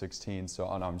the Sweet 16. So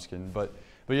no, I'm just kidding. But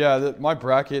yeah, my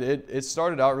bracket it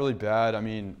started out really bad. I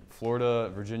mean, Florida,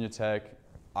 Virginia Tech.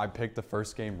 I picked the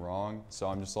first game wrong, so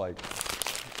I'm just like,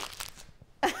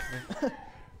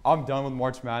 I'm done with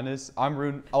March Madness. I'm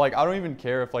rooting. Like, I don't even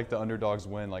care if like the underdogs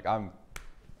win. Like,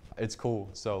 it's cool.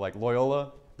 So like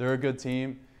Loyola, they're a good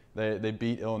team. They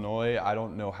beat Illinois. I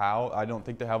don't know how. I don't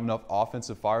think they have enough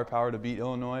offensive firepower to beat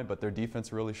Illinois, but their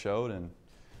defense really showed. And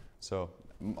so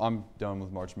I'm done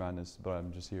with March Madness, but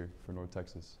I'm just here for North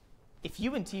Texas. If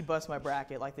UNT busts my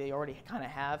bracket like they already kind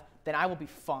of have, then I will be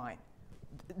fine.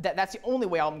 That's the only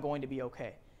way I'm going to be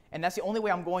okay. And that's the only way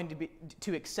I'm going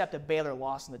to accept a Baylor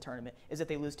loss in the tournament, is that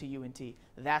they lose to UNT.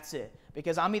 That's it.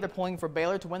 Because I'm either pulling for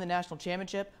Baylor to win the national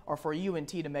championship or for UNT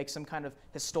to make some kind of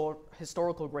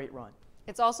historical great run.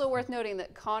 It's also worth noting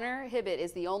that Connor Hibbett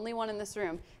is the only one in this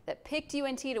room that picked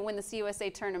UNT to win the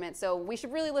CUSA tournament. So we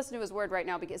should really listen to his word right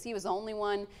now, because he was the only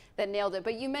one that nailed it.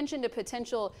 But you mentioned a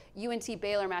potential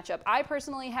UNT-Baylor matchup. I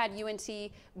personally had UNT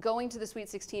going to the Sweet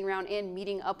 16 round and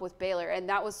meeting up with Baylor, and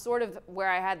that was sort of where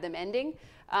I had them ending.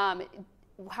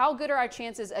 How good are our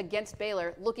chances against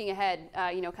Baylor, looking ahead,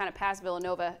 kind of past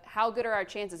Villanova? How good are our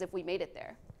chances if we made it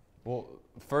there? Well,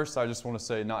 first I just want to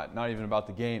say not even about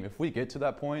the game. If we get to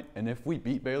that point and if we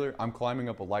beat Baylor, I'm climbing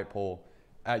up a light pole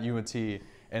at UNT,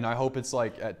 and I hope it's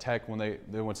like at Tech when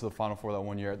they went to the Final Four that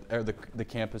one year. The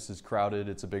campus is crowded.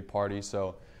 It's a big party.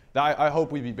 So I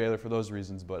hope we beat Baylor for those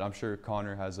reasons, but I'm sure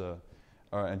Connor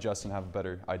and Justin have a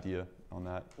better idea on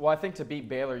that. Well, I think to beat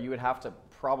Baylor, you would have to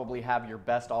probably have your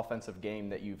best offensive game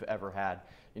that you've ever had.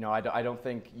 I don't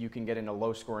think you can get in a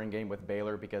low-scoring game with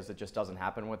Baylor, because it just doesn't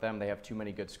happen with them. They have too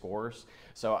many good scorers.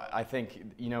 So I think,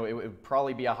 it would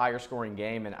probably be a higher-scoring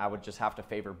game, and I would just have to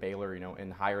favor Baylor,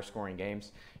 in higher-scoring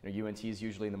games. UNT is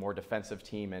usually the more defensive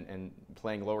team and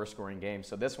playing lower-scoring games.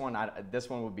 So this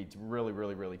one would be really,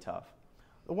 really, really tough.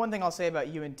 The one thing I'll say about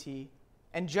UNT,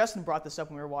 and Justin brought this up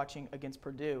when we were watching against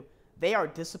Purdue, they are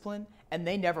disciplined, and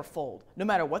they never fold. No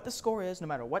matter what the score is, no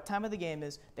matter what time of the game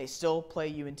is, they still play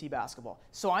UNT basketball.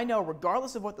 So I know,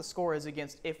 regardless of what the score is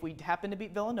against, if we happen to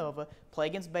beat Villanova, play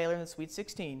against Baylor in the Sweet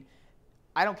 16,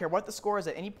 I don't care what the score is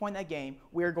at any point in that game,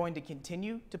 we are going to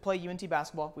continue to play UNT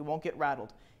basketball. We won't get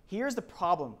rattled. Here's the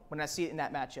problem when I see it in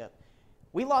that matchup.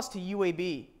 We lost to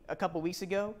UAB a couple weeks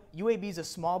ago. UAB is a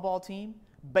small ball team.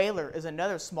 Baylor is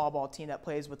another small ball team that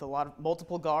plays with a lot of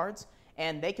multiple guards,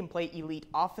 and they can play elite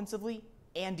offensively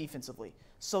and defensively.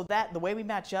 So the way we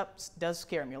match up does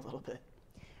scare me a little bit.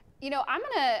 I'm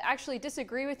going to actually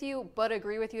disagree with you, but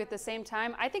agree with you at the same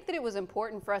time. I think that it was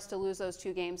important for us to lose those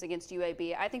 2 games against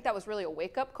UAB. I think that was really a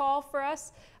wake-up call for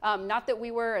us. Not that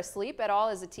we were asleep at all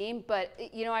as a team, but,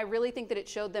 I really think that it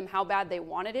showed them how bad they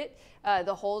wanted it,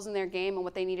 the holes in their game and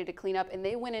what they needed to clean up. And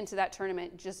they went into that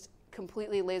tournament just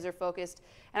completely laser focused.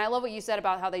 And I love what you said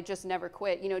about how they just never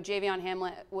quit. Javion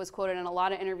Hamlet was quoted in a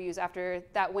lot of interviews after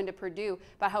that win to Purdue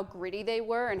about how gritty they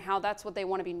were and how that's what they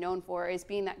want to be known for, is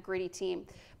being that gritty team.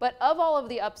 But of all of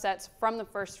the upsets from the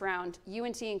first round,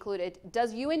 UNT included,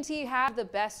 does UNT have the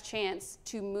best chance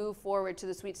to move forward to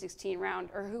the Sweet 16 round,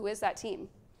 or who is that team?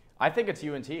 I think it's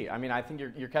UNT. I mean, I think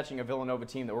you're catching a Villanova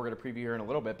team that we're going to preview here in a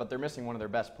little bit, but they're missing one of their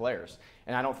best players.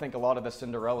 And I don't think a lot of the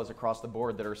Cinderellas across the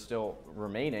board that are still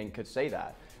remaining could say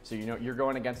that. So, you're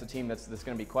going against a team that's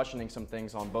going to be questioning some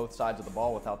things on both sides of the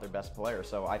ball without their best player.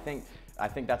 So I think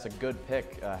that's a good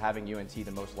pick, having UNT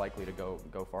the most likely to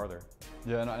go farther.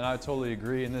 Yeah, and I totally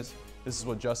agree. And this is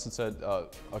what Justin said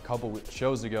a couple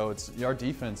shows ago. It's our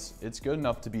defense. It's good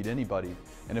enough to beat anybody.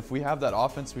 And if we have that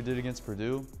offense we did against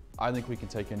Purdue, I think we can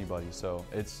take anybody. So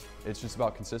it's just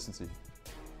about consistency.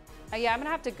 Yeah, I'm gonna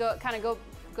have to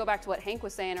go back to what Hank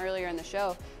was saying earlier in the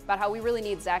show about how we really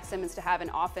need Zach Simmons to have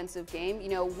an offensive game.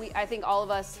 I think all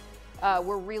of us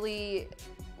were really,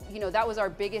 that was our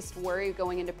biggest worry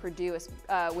going into Purdue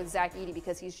with Zach Edey,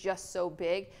 because he's just so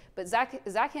big. But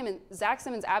Zach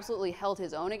Simmons absolutely held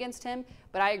his own against him.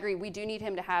 But I agree, we do need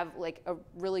him to have like a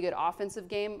really good offensive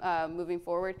game moving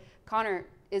forward. Connor,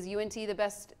 is UNT the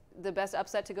best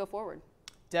upset to go forward?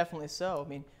 Definitely so. I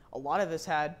mean, a lot of us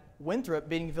had Winthrop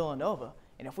beating Villanova.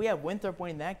 And if we have Winthrop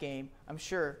winning that game, I'm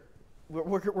sure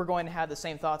we're going to have the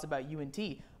same thoughts about UNT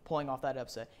pulling off that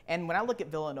upset. And when I look at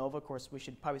Villanova, of course, we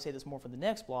should probably say this more for the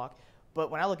next block,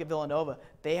 but when I look at Villanova,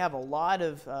 they have a lot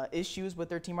of issues with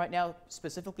their team right now,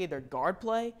 specifically their guard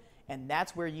play, and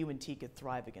that's where UNT could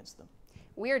thrive against them.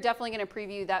 We are definitely going to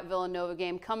preview that Villanova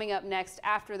game coming up next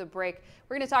after the break.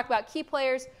 We're going to talk about key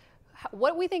players,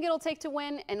 what we think it'll take to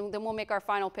win, and then we'll make our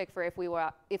final pick for if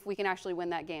we can actually win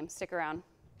that game. Stick around.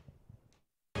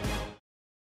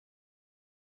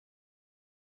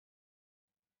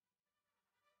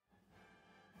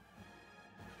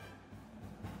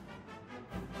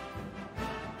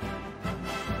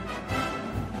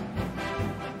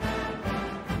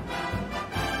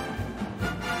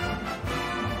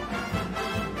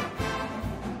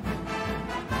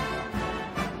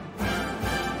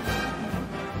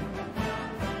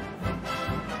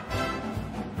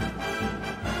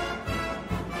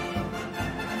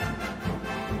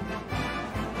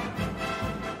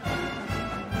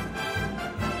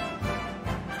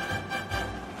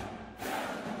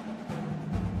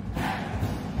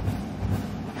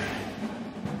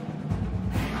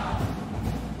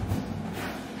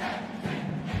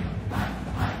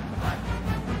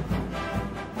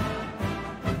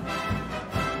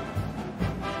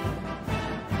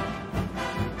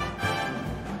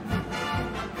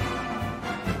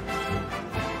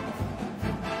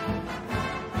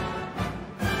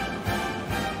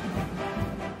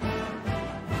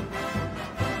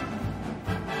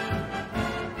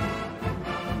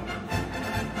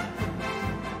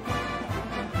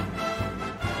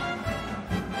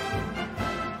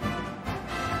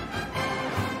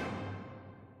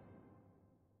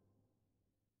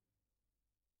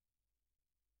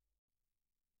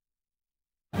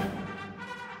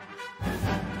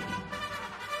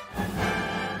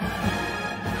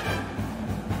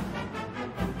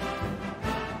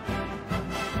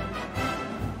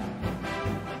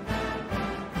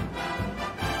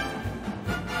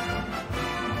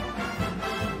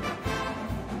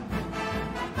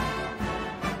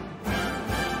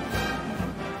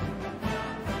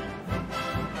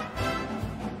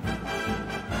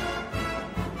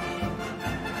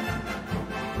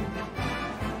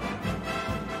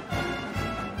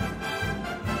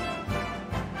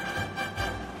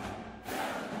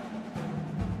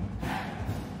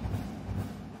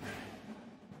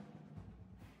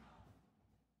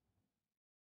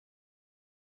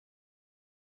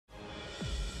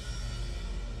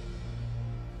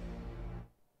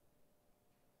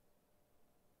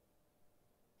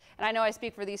 And I know I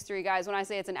speak for these three guys when I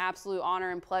say it's an absolute honor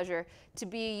and pleasure to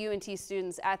be UNT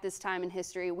students at this time in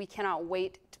history. We cannot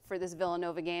wait for this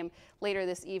Villanova game later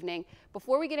this evening.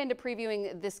 Before we get into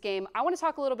previewing this game, I want to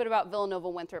talk a little bit about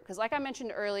Villanova-Winthrop, because like I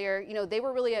mentioned earlier, you know, they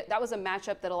were really that was a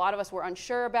matchup that a lot of us were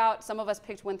unsure about. Some of us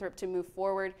picked Winthrop to move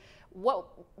forward. What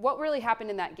really happened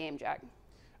in that game, Jack?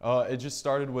 It just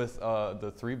started with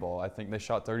the three ball. I think they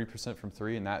shot 30% from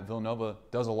three, and that Villanova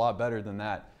does a lot better than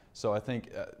that. So I think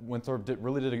Winthrop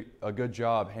really did a good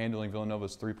job handling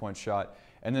Villanova's three-point shot.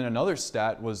 And then another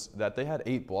stat was that they had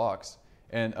 8 blocks,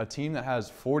 and a team that has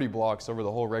 40 blocks over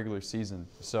the whole regular season.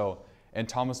 So, and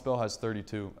Thomas Bell has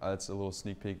 32. That's a little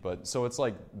sneak peek, but so it's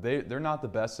like they're not the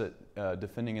best at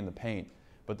defending in the paint,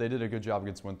 but they did a good job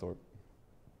against Winthrop.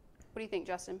 What do you think,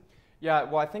 Justin? Yeah,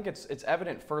 well, I think it's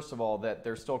evident, first of all, that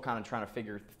they're still kind of trying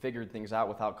to figure things out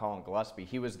without Colin Gillespie.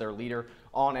 He was their leader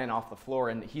on and off the floor,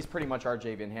 and he's pretty much our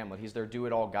Javian Hamlet. He's their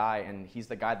do-it-all guy, and he's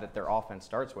the guy that their offense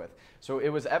starts with. So it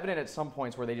was evident at some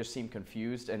points where they just seemed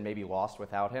confused and maybe lost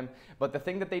without him. But the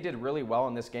thing that they did really well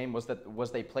in this game was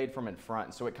they played from in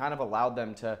front. So it kind of allowed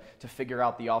them to figure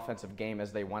out the offensive game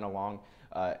as they went along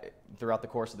throughout the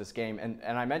course of this game. And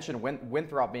I mentioned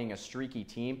Winthrop being a streaky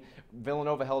team.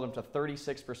 Villanova held them to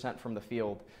 36% from the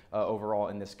field overall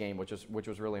in this game, which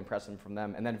was really impressive from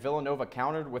them. And then Villanova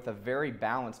countered with a very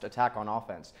balanced attack on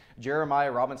offense.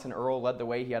 Jeremiah Robinson-Earl led the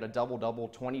way. He had a double-double,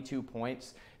 22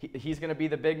 points. He's going to be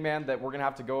the big man that we're going to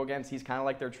have to go against. He's kind of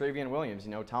like their Travian Williams.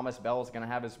 You know, Thomas Bell is going to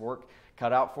have his work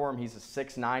cut out for him. He's a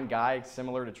 6'9" guy,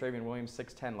 similar to Travian Williams,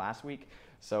 6'10" last week.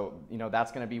 So, you know,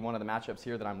 that's going to be one of the matchups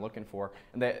here that I'm looking for.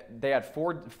 And they had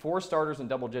four starters in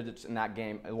double digits in that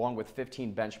game, along with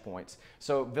 15 bench points.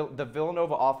 So the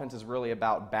Villanova offense is really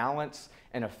about balance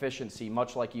and efficiency,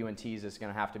 much like UNT's is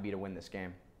going to have to be to win this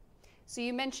game. So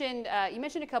you mentioned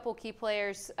a couple key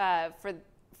players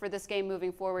for this game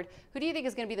moving forward. Who do you think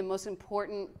is going to be the most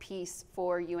important piece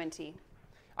for UNT?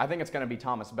 I think it's going to be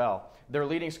Thomas Bell. Their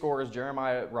leading scorer is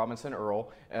Jeremiah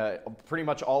Robinson-Earl. Pretty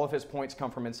much all of his points come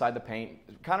from inside the paint.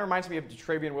 Kind of reminds me of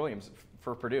Travian Williams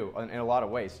for Purdue in a lot of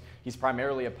ways. He's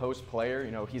primarily a post player.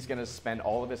 You know, he's going to spend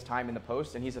all of his time in the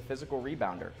post, and he's a physical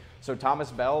rebounder. So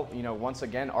Thomas Bell, you know, once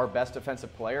again, our best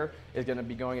defensive player is going to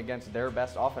be going against their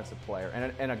best offensive player.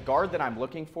 And a guard that I'm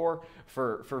looking for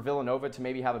Villanova to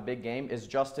maybe have a big game is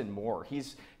Justin Moore.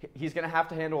 He's going to have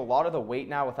to handle a lot of the weight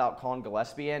now without Colin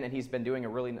Gillespie in, and he's been doing a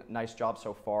really nice job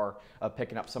so far of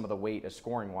picking up some of the weight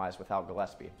scoring-wise without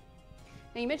Gillespie.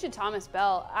 Now, you mentioned Thomas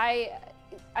Bell.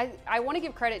 I want to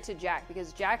give credit to Jack,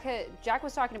 because Jack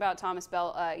was talking about Thomas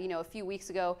Bell, a few weeks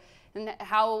ago, and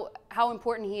how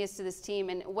important he is to this team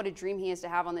and what a dream he is to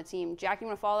have on the team. Jack, you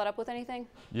want to follow that up with anything?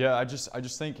 Yeah, I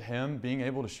just think him being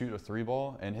able to shoot a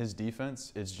 3-ball and his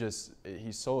defense is just,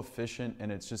 he's so efficient,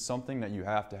 and it's just something that you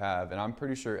have to have. And I'm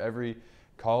pretty sure every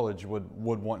college would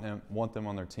want them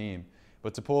on their team.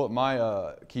 But to pull up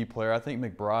my key player, I think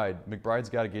McBride's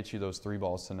got to get you those 3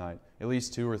 balls tonight, at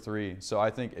least 2 or 3. So I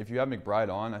think if you have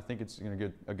McBride on, I think it's going to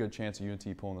get a good chance of UNT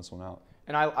pulling this one out.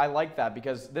 And I like that,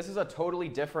 because this is a totally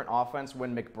different offense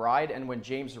when McBride and when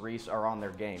James Reese are on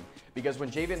their game. Because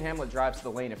when Javian Hamlet drives to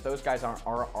the lane, if those guys aren't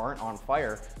on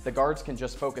fire, the guards can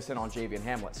just focus in on Javian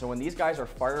Hamlet. So when these guys are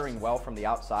firing well from the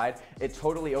outside, it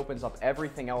totally opens up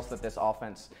everything else that this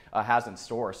offense has in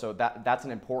store. So that's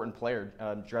an important player,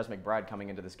 Dres McBride, coming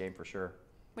into this game for sure.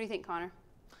 What do you think, Connor?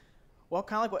 Well,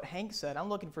 kind of like what Hank said, I'm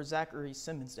looking for Zachary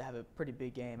Simmons to have a pretty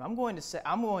big game. I'm going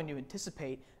to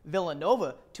anticipate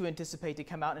Villanova to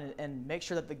come out and make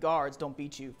sure that the guards don't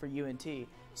beat you for UNT.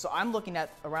 So I'm looking at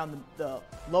around the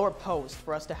lower post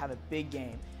for us to have a big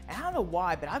game. And I don't know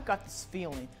why, but I've got this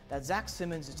feeling that Zach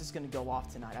Simmons is just going to go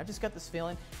off tonight. I've just got this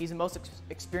feeling he's the most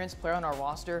experienced player on our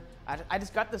roster. I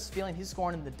just got this feeling he's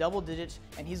scoring in the double digits,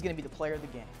 and he's going to be the player of the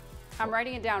game. I'm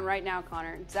writing it down right now,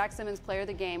 Connor. Zach Simmons, player of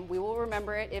the game. We will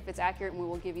remember it if it's accurate, and we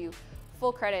will give you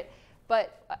full credit.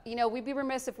 But, we'd be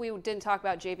remiss if we didn't talk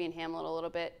about Javian Hamlet a little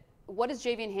bit. What does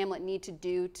Javian Hamlet need to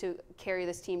do to carry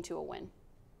this team to a win?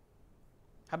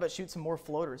 How about shoot some more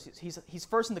floaters? He's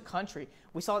first in the country.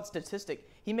 We saw that statistic.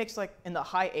 He makes like in the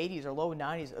high 80s or low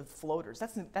 90s of floaters.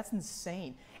 That's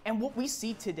insane. And what we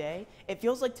see today, it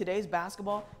feels like today's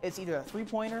basketball is either a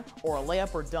three-pointer or a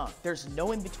layup or dunk. There's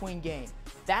no in-between game.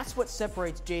 That's what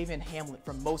separates Javian Hamlet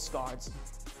from most guards,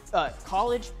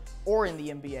 college or in the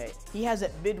NBA. He has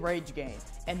that mid-range game,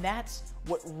 and that's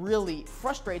what really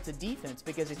frustrates a defense,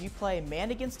 because if you play man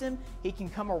against him, he can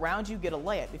come around you, get a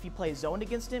layup. If you play zone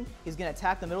against him, he's going to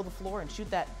attack the middle of the floor and shoot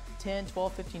that 10,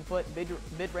 12, 15-foot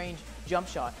mid-range jump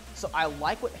shot. So I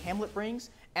like what Hamlet brings,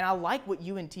 and I like what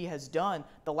UNT has done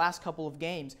the last couple of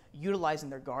games, utilizing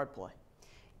their guard play.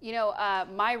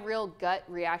 My real gut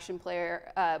reaction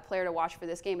player to watch for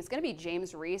this game is going to be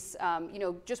James Reese.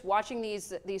 Just watching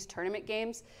these tournament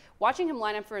games, watching him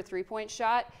line up for a three-point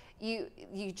shot,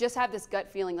 you just have this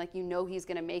gut feeling like he's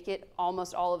going to make it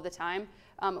almost all of the time.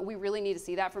 We really need to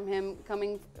see that from him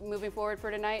moving forward for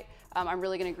tonight. I'm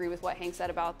really going to agree with what Hank said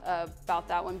about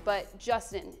that one. But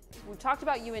Justin, we talked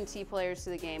about UNT players to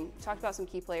the game. We talked about some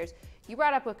key players. You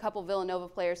brought up a couple Villanova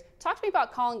players. Talk to me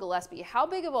about Colin Gillespie. How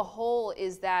big of a hole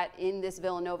is that in this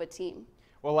Villanova team?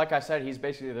 Well, like I said, he's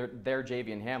basically their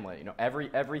Javian Hamlet.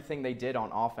 Everything they did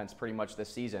on offense pretty much this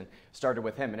season started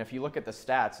with him. And if you look at the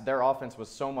stats, their offense was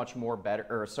so much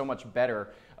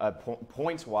better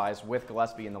points-wise with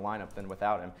Gillespie in the lineup than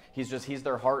without him. He's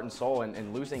their heart and soul,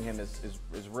 and losing him is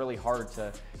really hard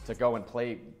to go and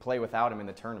play without him in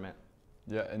the tournament.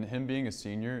 Yeah, and him being a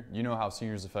senior, you know how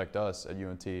seniors affect us at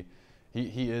UNT.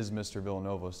 He is Mr.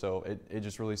 Villanova, so it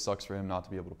just really sucks for him not to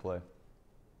be able to play.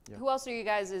 Yeah. Who else are you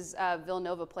guys'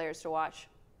 Villanova players to watch?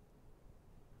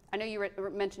 I know you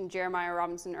mentioned Jeremiah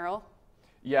Robinson-Earl.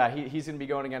 Yeah, he's going to be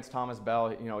going against Thomas Bell.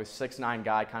 He's a 6'9"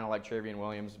 guy, kind of like Travian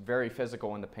Williams, very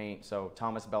physical in the paint. So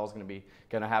Thomas Bell's going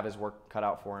to have his work cut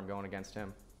out for him going against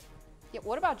him. Yeah.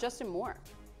 What about Justin Moore?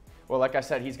 Well, like I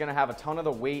said, he's going to have a ton of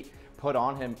the weight put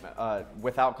on him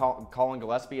without Colin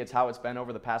Gillespie. It's how it's been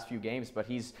over the past few games, but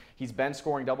he's been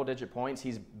scoring double-digit points.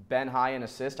 He's been high in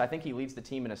assists. I think he leads the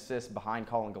team in assists behind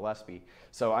Colin Gillespie.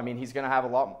 So, he's going to have a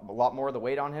lot more of the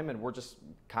weight on him, and we're just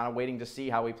kind of waiting to see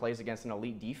how he plays against an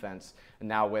elite defense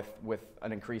now with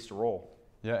an increased role.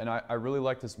 Yeah, and I really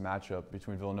like this matchup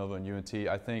between Villanova and UNT.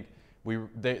 I think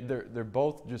they're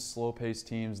both just slow-paced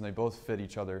teams, and they both fit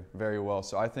each other very well.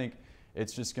 So I think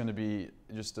it's just going to be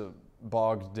just a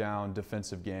bogged down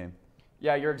defensive game.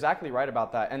 Yeah, you're exactly right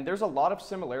about that. And there's a lot of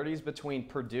similarities between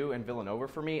Purdue and Villanova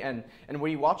for me. And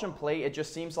when you watch them play, it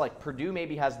just seems like Purdue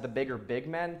maybe has the bigger big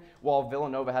men, while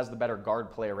Villanova has the better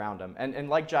guard play around them. And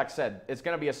like Jack said, it's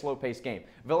going to be a slow-paced game.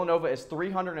 Villanova is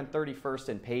 331st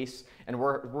in pace, and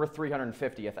we're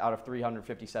 350th out of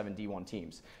 357 D1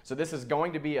 teams. So this is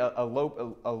going to be a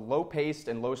low-paced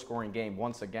and low-scoring game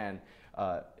once again.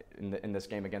 In this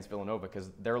game against Villanova,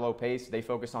 because they're low pace, they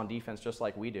focus on defense just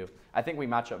like we do. I think we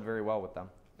match up very well with them.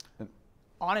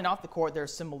 On and off the court, there are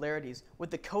similarities with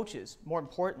the coaches, more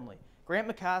importantly. Grant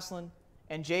McCaslin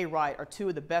and Jay Wright are two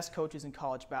of the best coaches in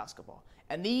college basketball.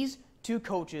 And these two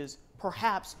coaches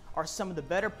perhaps are some of the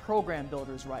better program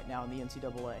builders right now in the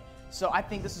NCAA. So I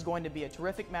think this is going to be a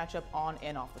terrific matchup on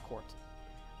and off the court.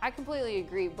 I completely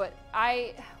agree, but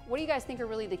what do you guys think are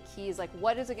really the keys? Like,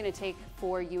 what is it going to take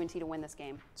for UNT to win this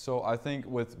game? So I think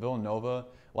with Villanova,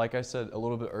 like I said a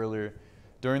little bit earlier,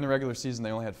 during the regular season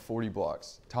they only had 40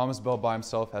 blocks. Thomas Bell by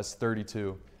himself has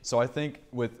 32. So I think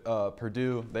with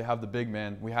Purdue, they have the big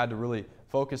man. We had to really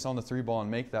focus on the three ball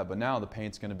and make that, but now the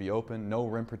paint's going to be open, no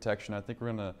rim protection. I think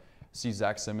we're going to see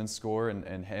Zach Simmons score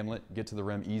and Hamlet get to the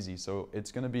rim easy. So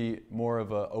it's going to be more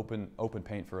of an open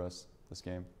paint for us this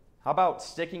game. How about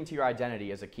sticking to your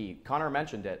identity as a key? Connor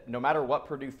mentioned it. No matter what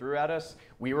Purdue threw at us,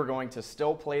 we were going to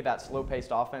still play that slow-paced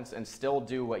offense and still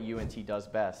do what UNT does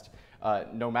best,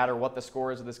 no matter what the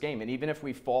score is of this game. And even if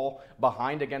we fall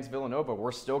behind against Villanova,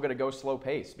 we're still going to go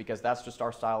slow-paced because that's just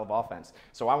our style of offense.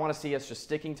 So I want to see us just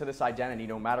sticking to this identity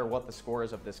no matter what the score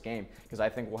is of this game, because I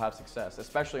think we'll have success,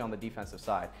 especially on the defensive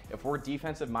side. If we're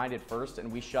defensive-minded first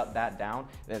and we shut that down,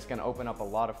 then it's going to open up a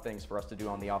lot of things for us to do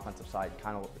on the offensive side,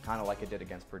 kind of like it did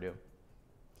against Purdue.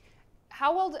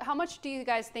 How much do you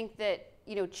guys think that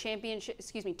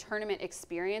tournament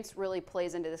experience really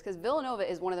plays into this? Because Villanova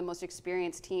is one of the most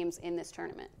experienced teams in this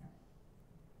tournament.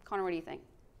 Connor, what do you think?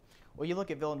 Well, you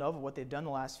look at Villanova, what they've done the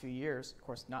last few years. Of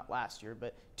course, not last year,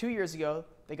 but 2 years ago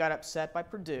they got upset by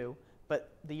Purdue.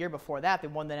 But the year before that, they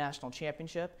won the national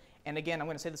championship. And again, I'm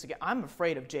going to say this again, I'm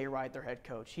afraid of Jay Wright, their head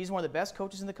coach. He's one of the best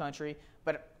coaches in the country,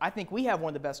 but I think we have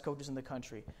one of the best coaches in the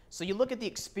country. So you look at the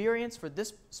experience for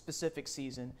this specific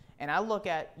season, and I look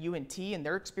at UNT and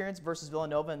their experience versus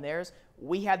Villanova and theirs,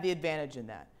 we had the advantage in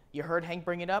that. You heard Hank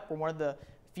bring it up. We're one of the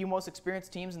few most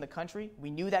experienced teams in the country. We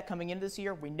knew that coming into this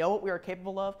year. We know what we are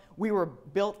capable of. We were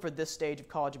built for this stage of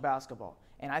college basketball,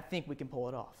 and I think we can pull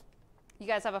it off. You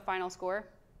guys have a final score?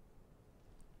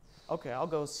 Okay, I'll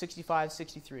go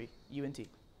 65-63, UNT.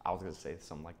 I was going to say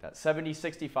something like that.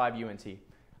 70-65 UNT.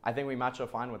 I think we match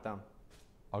up fine with them.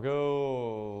 I'll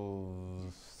go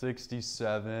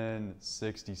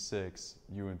 67-66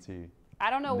 UNT. I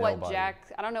don't know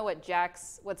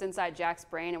what's inside Jack's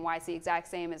brain and why it's the exact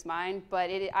same as mine, but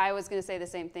I was going to say the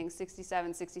same thing,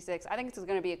 67-66. I think it's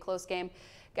going to be a close game.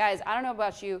 Guys, I don't know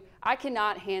about you. I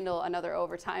cannot handle another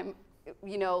overtime,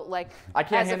 I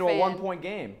can't handle a one-point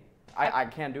game. I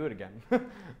can't do it again,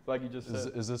 like you just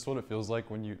said. Is this what it feels like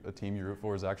when a team you root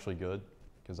for is actually good?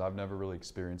 Because I've never really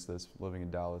experienced this living in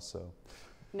Dallas. So.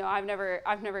 No, I've never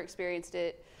experienced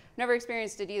it. Never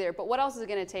experienced it either. But what else is it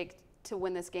going to take to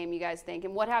win this game, you guys think?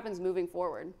 And what happens moving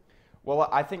forward? Well,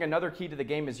 I think another key to the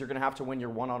game is you're going to have to win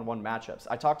your one-on-one matchups.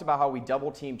 I talked about how we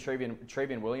double-teamed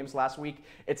Travian Williams last week.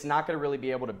 It's not going to really be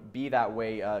able to be that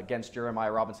way against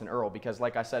Jeremiah Robinson-Earl because,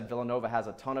 like I said, Villanova has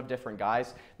a ton of different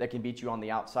guys that can beat you on the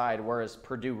outside, whereas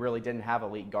Purdue really didn't have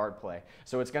elite guard play.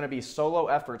 So it's going to be solo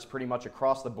efforts pretty much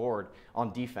across the board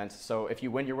on defense. So if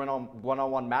you win your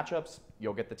one-on-one matchups,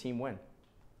 you'll get the team win.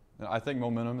 I think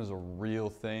momentum is a real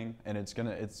thing, and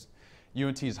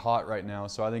UNT is hot right now,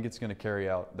 so I think it's going to carry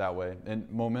out that way.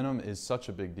 And momentum is such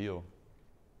a big deal.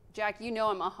 Jack, I'm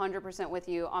 100% with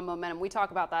you on momentum. We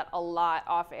talk about that a lot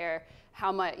off air,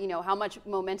 how much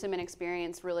momentum and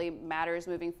experience really matters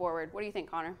moving forward. What do you think,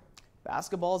 Connor?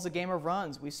 Basketball is a game of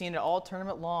runs. We've seen it all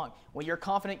tournament long. When you're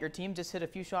confident your team just hit a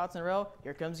few shots in a row,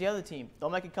 here comes the other team. They'll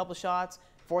make a couple shots,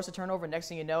 force a turnover, next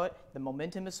thing you know it, the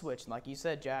momentum is switched. And like you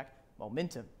said, Jack,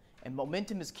 momentum. And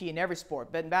momentum is key in every sport,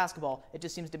 but in basketball, it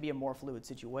just seems to be a more fluid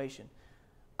situation.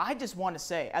 I just want to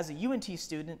say, as a UNT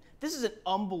student, this is an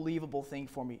unbelievable thing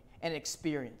for me, an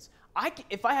experience.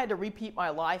 If I had to repeat my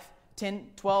life 10,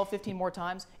 12, 15 more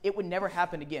times, it would never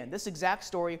happen again. This exact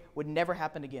story would never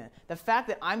happen again. The fact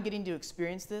that I'm getting to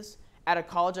experience this at a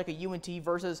college like a UNT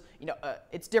versus,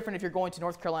 it's different if you're going to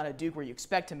North Carolina, Duke, where you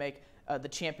expect to make the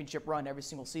championship run every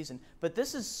single season. But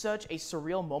this is such a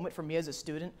surreal moment for me as a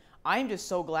student. I am just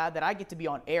so glad that I get to be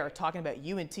on air talking about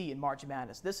UNT in March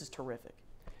Madness. This is terrific.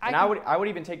 And I would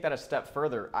even take that a step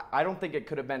further. I don't think it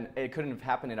couldn't have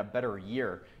happened in a better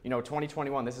year.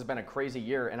 2021, this has been a crazy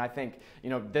year, and I think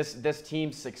this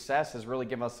team's success has really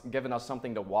given us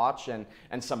something to watch and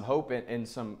some hope in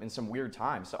some weird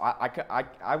times. So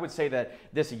I would say that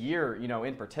this year,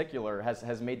 in particular,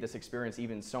 has made this experience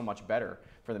even so much better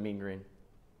for the Mean Green.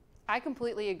 I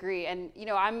completely agree, and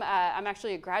I'm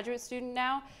actually a graduate student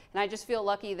now, and I just feel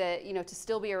lucky that to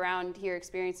still be around here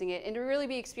experiencing it and to really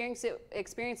be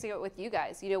experiencing it with you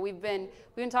guys. We've been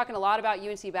talking a lot about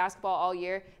UNT basketball all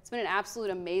year. It's been an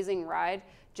absolute amazing ride.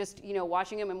 Just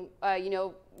watching them,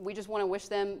 and we just want to wish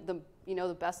them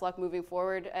the best luck moving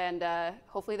forward, and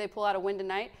hopefully they pull out a win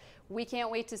tonight. We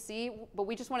can't wait to see, but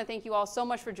we just want to thank you all so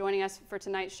much for joining us for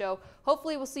tonight's show.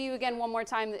 Hopefully we'll see you again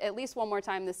at least one more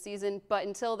time this season. But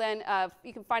until then,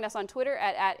 you can find us on Twitter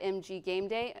at MG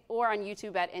Gameday or on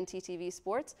YouTube at NTTV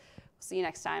Sports. We'll see you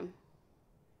next time.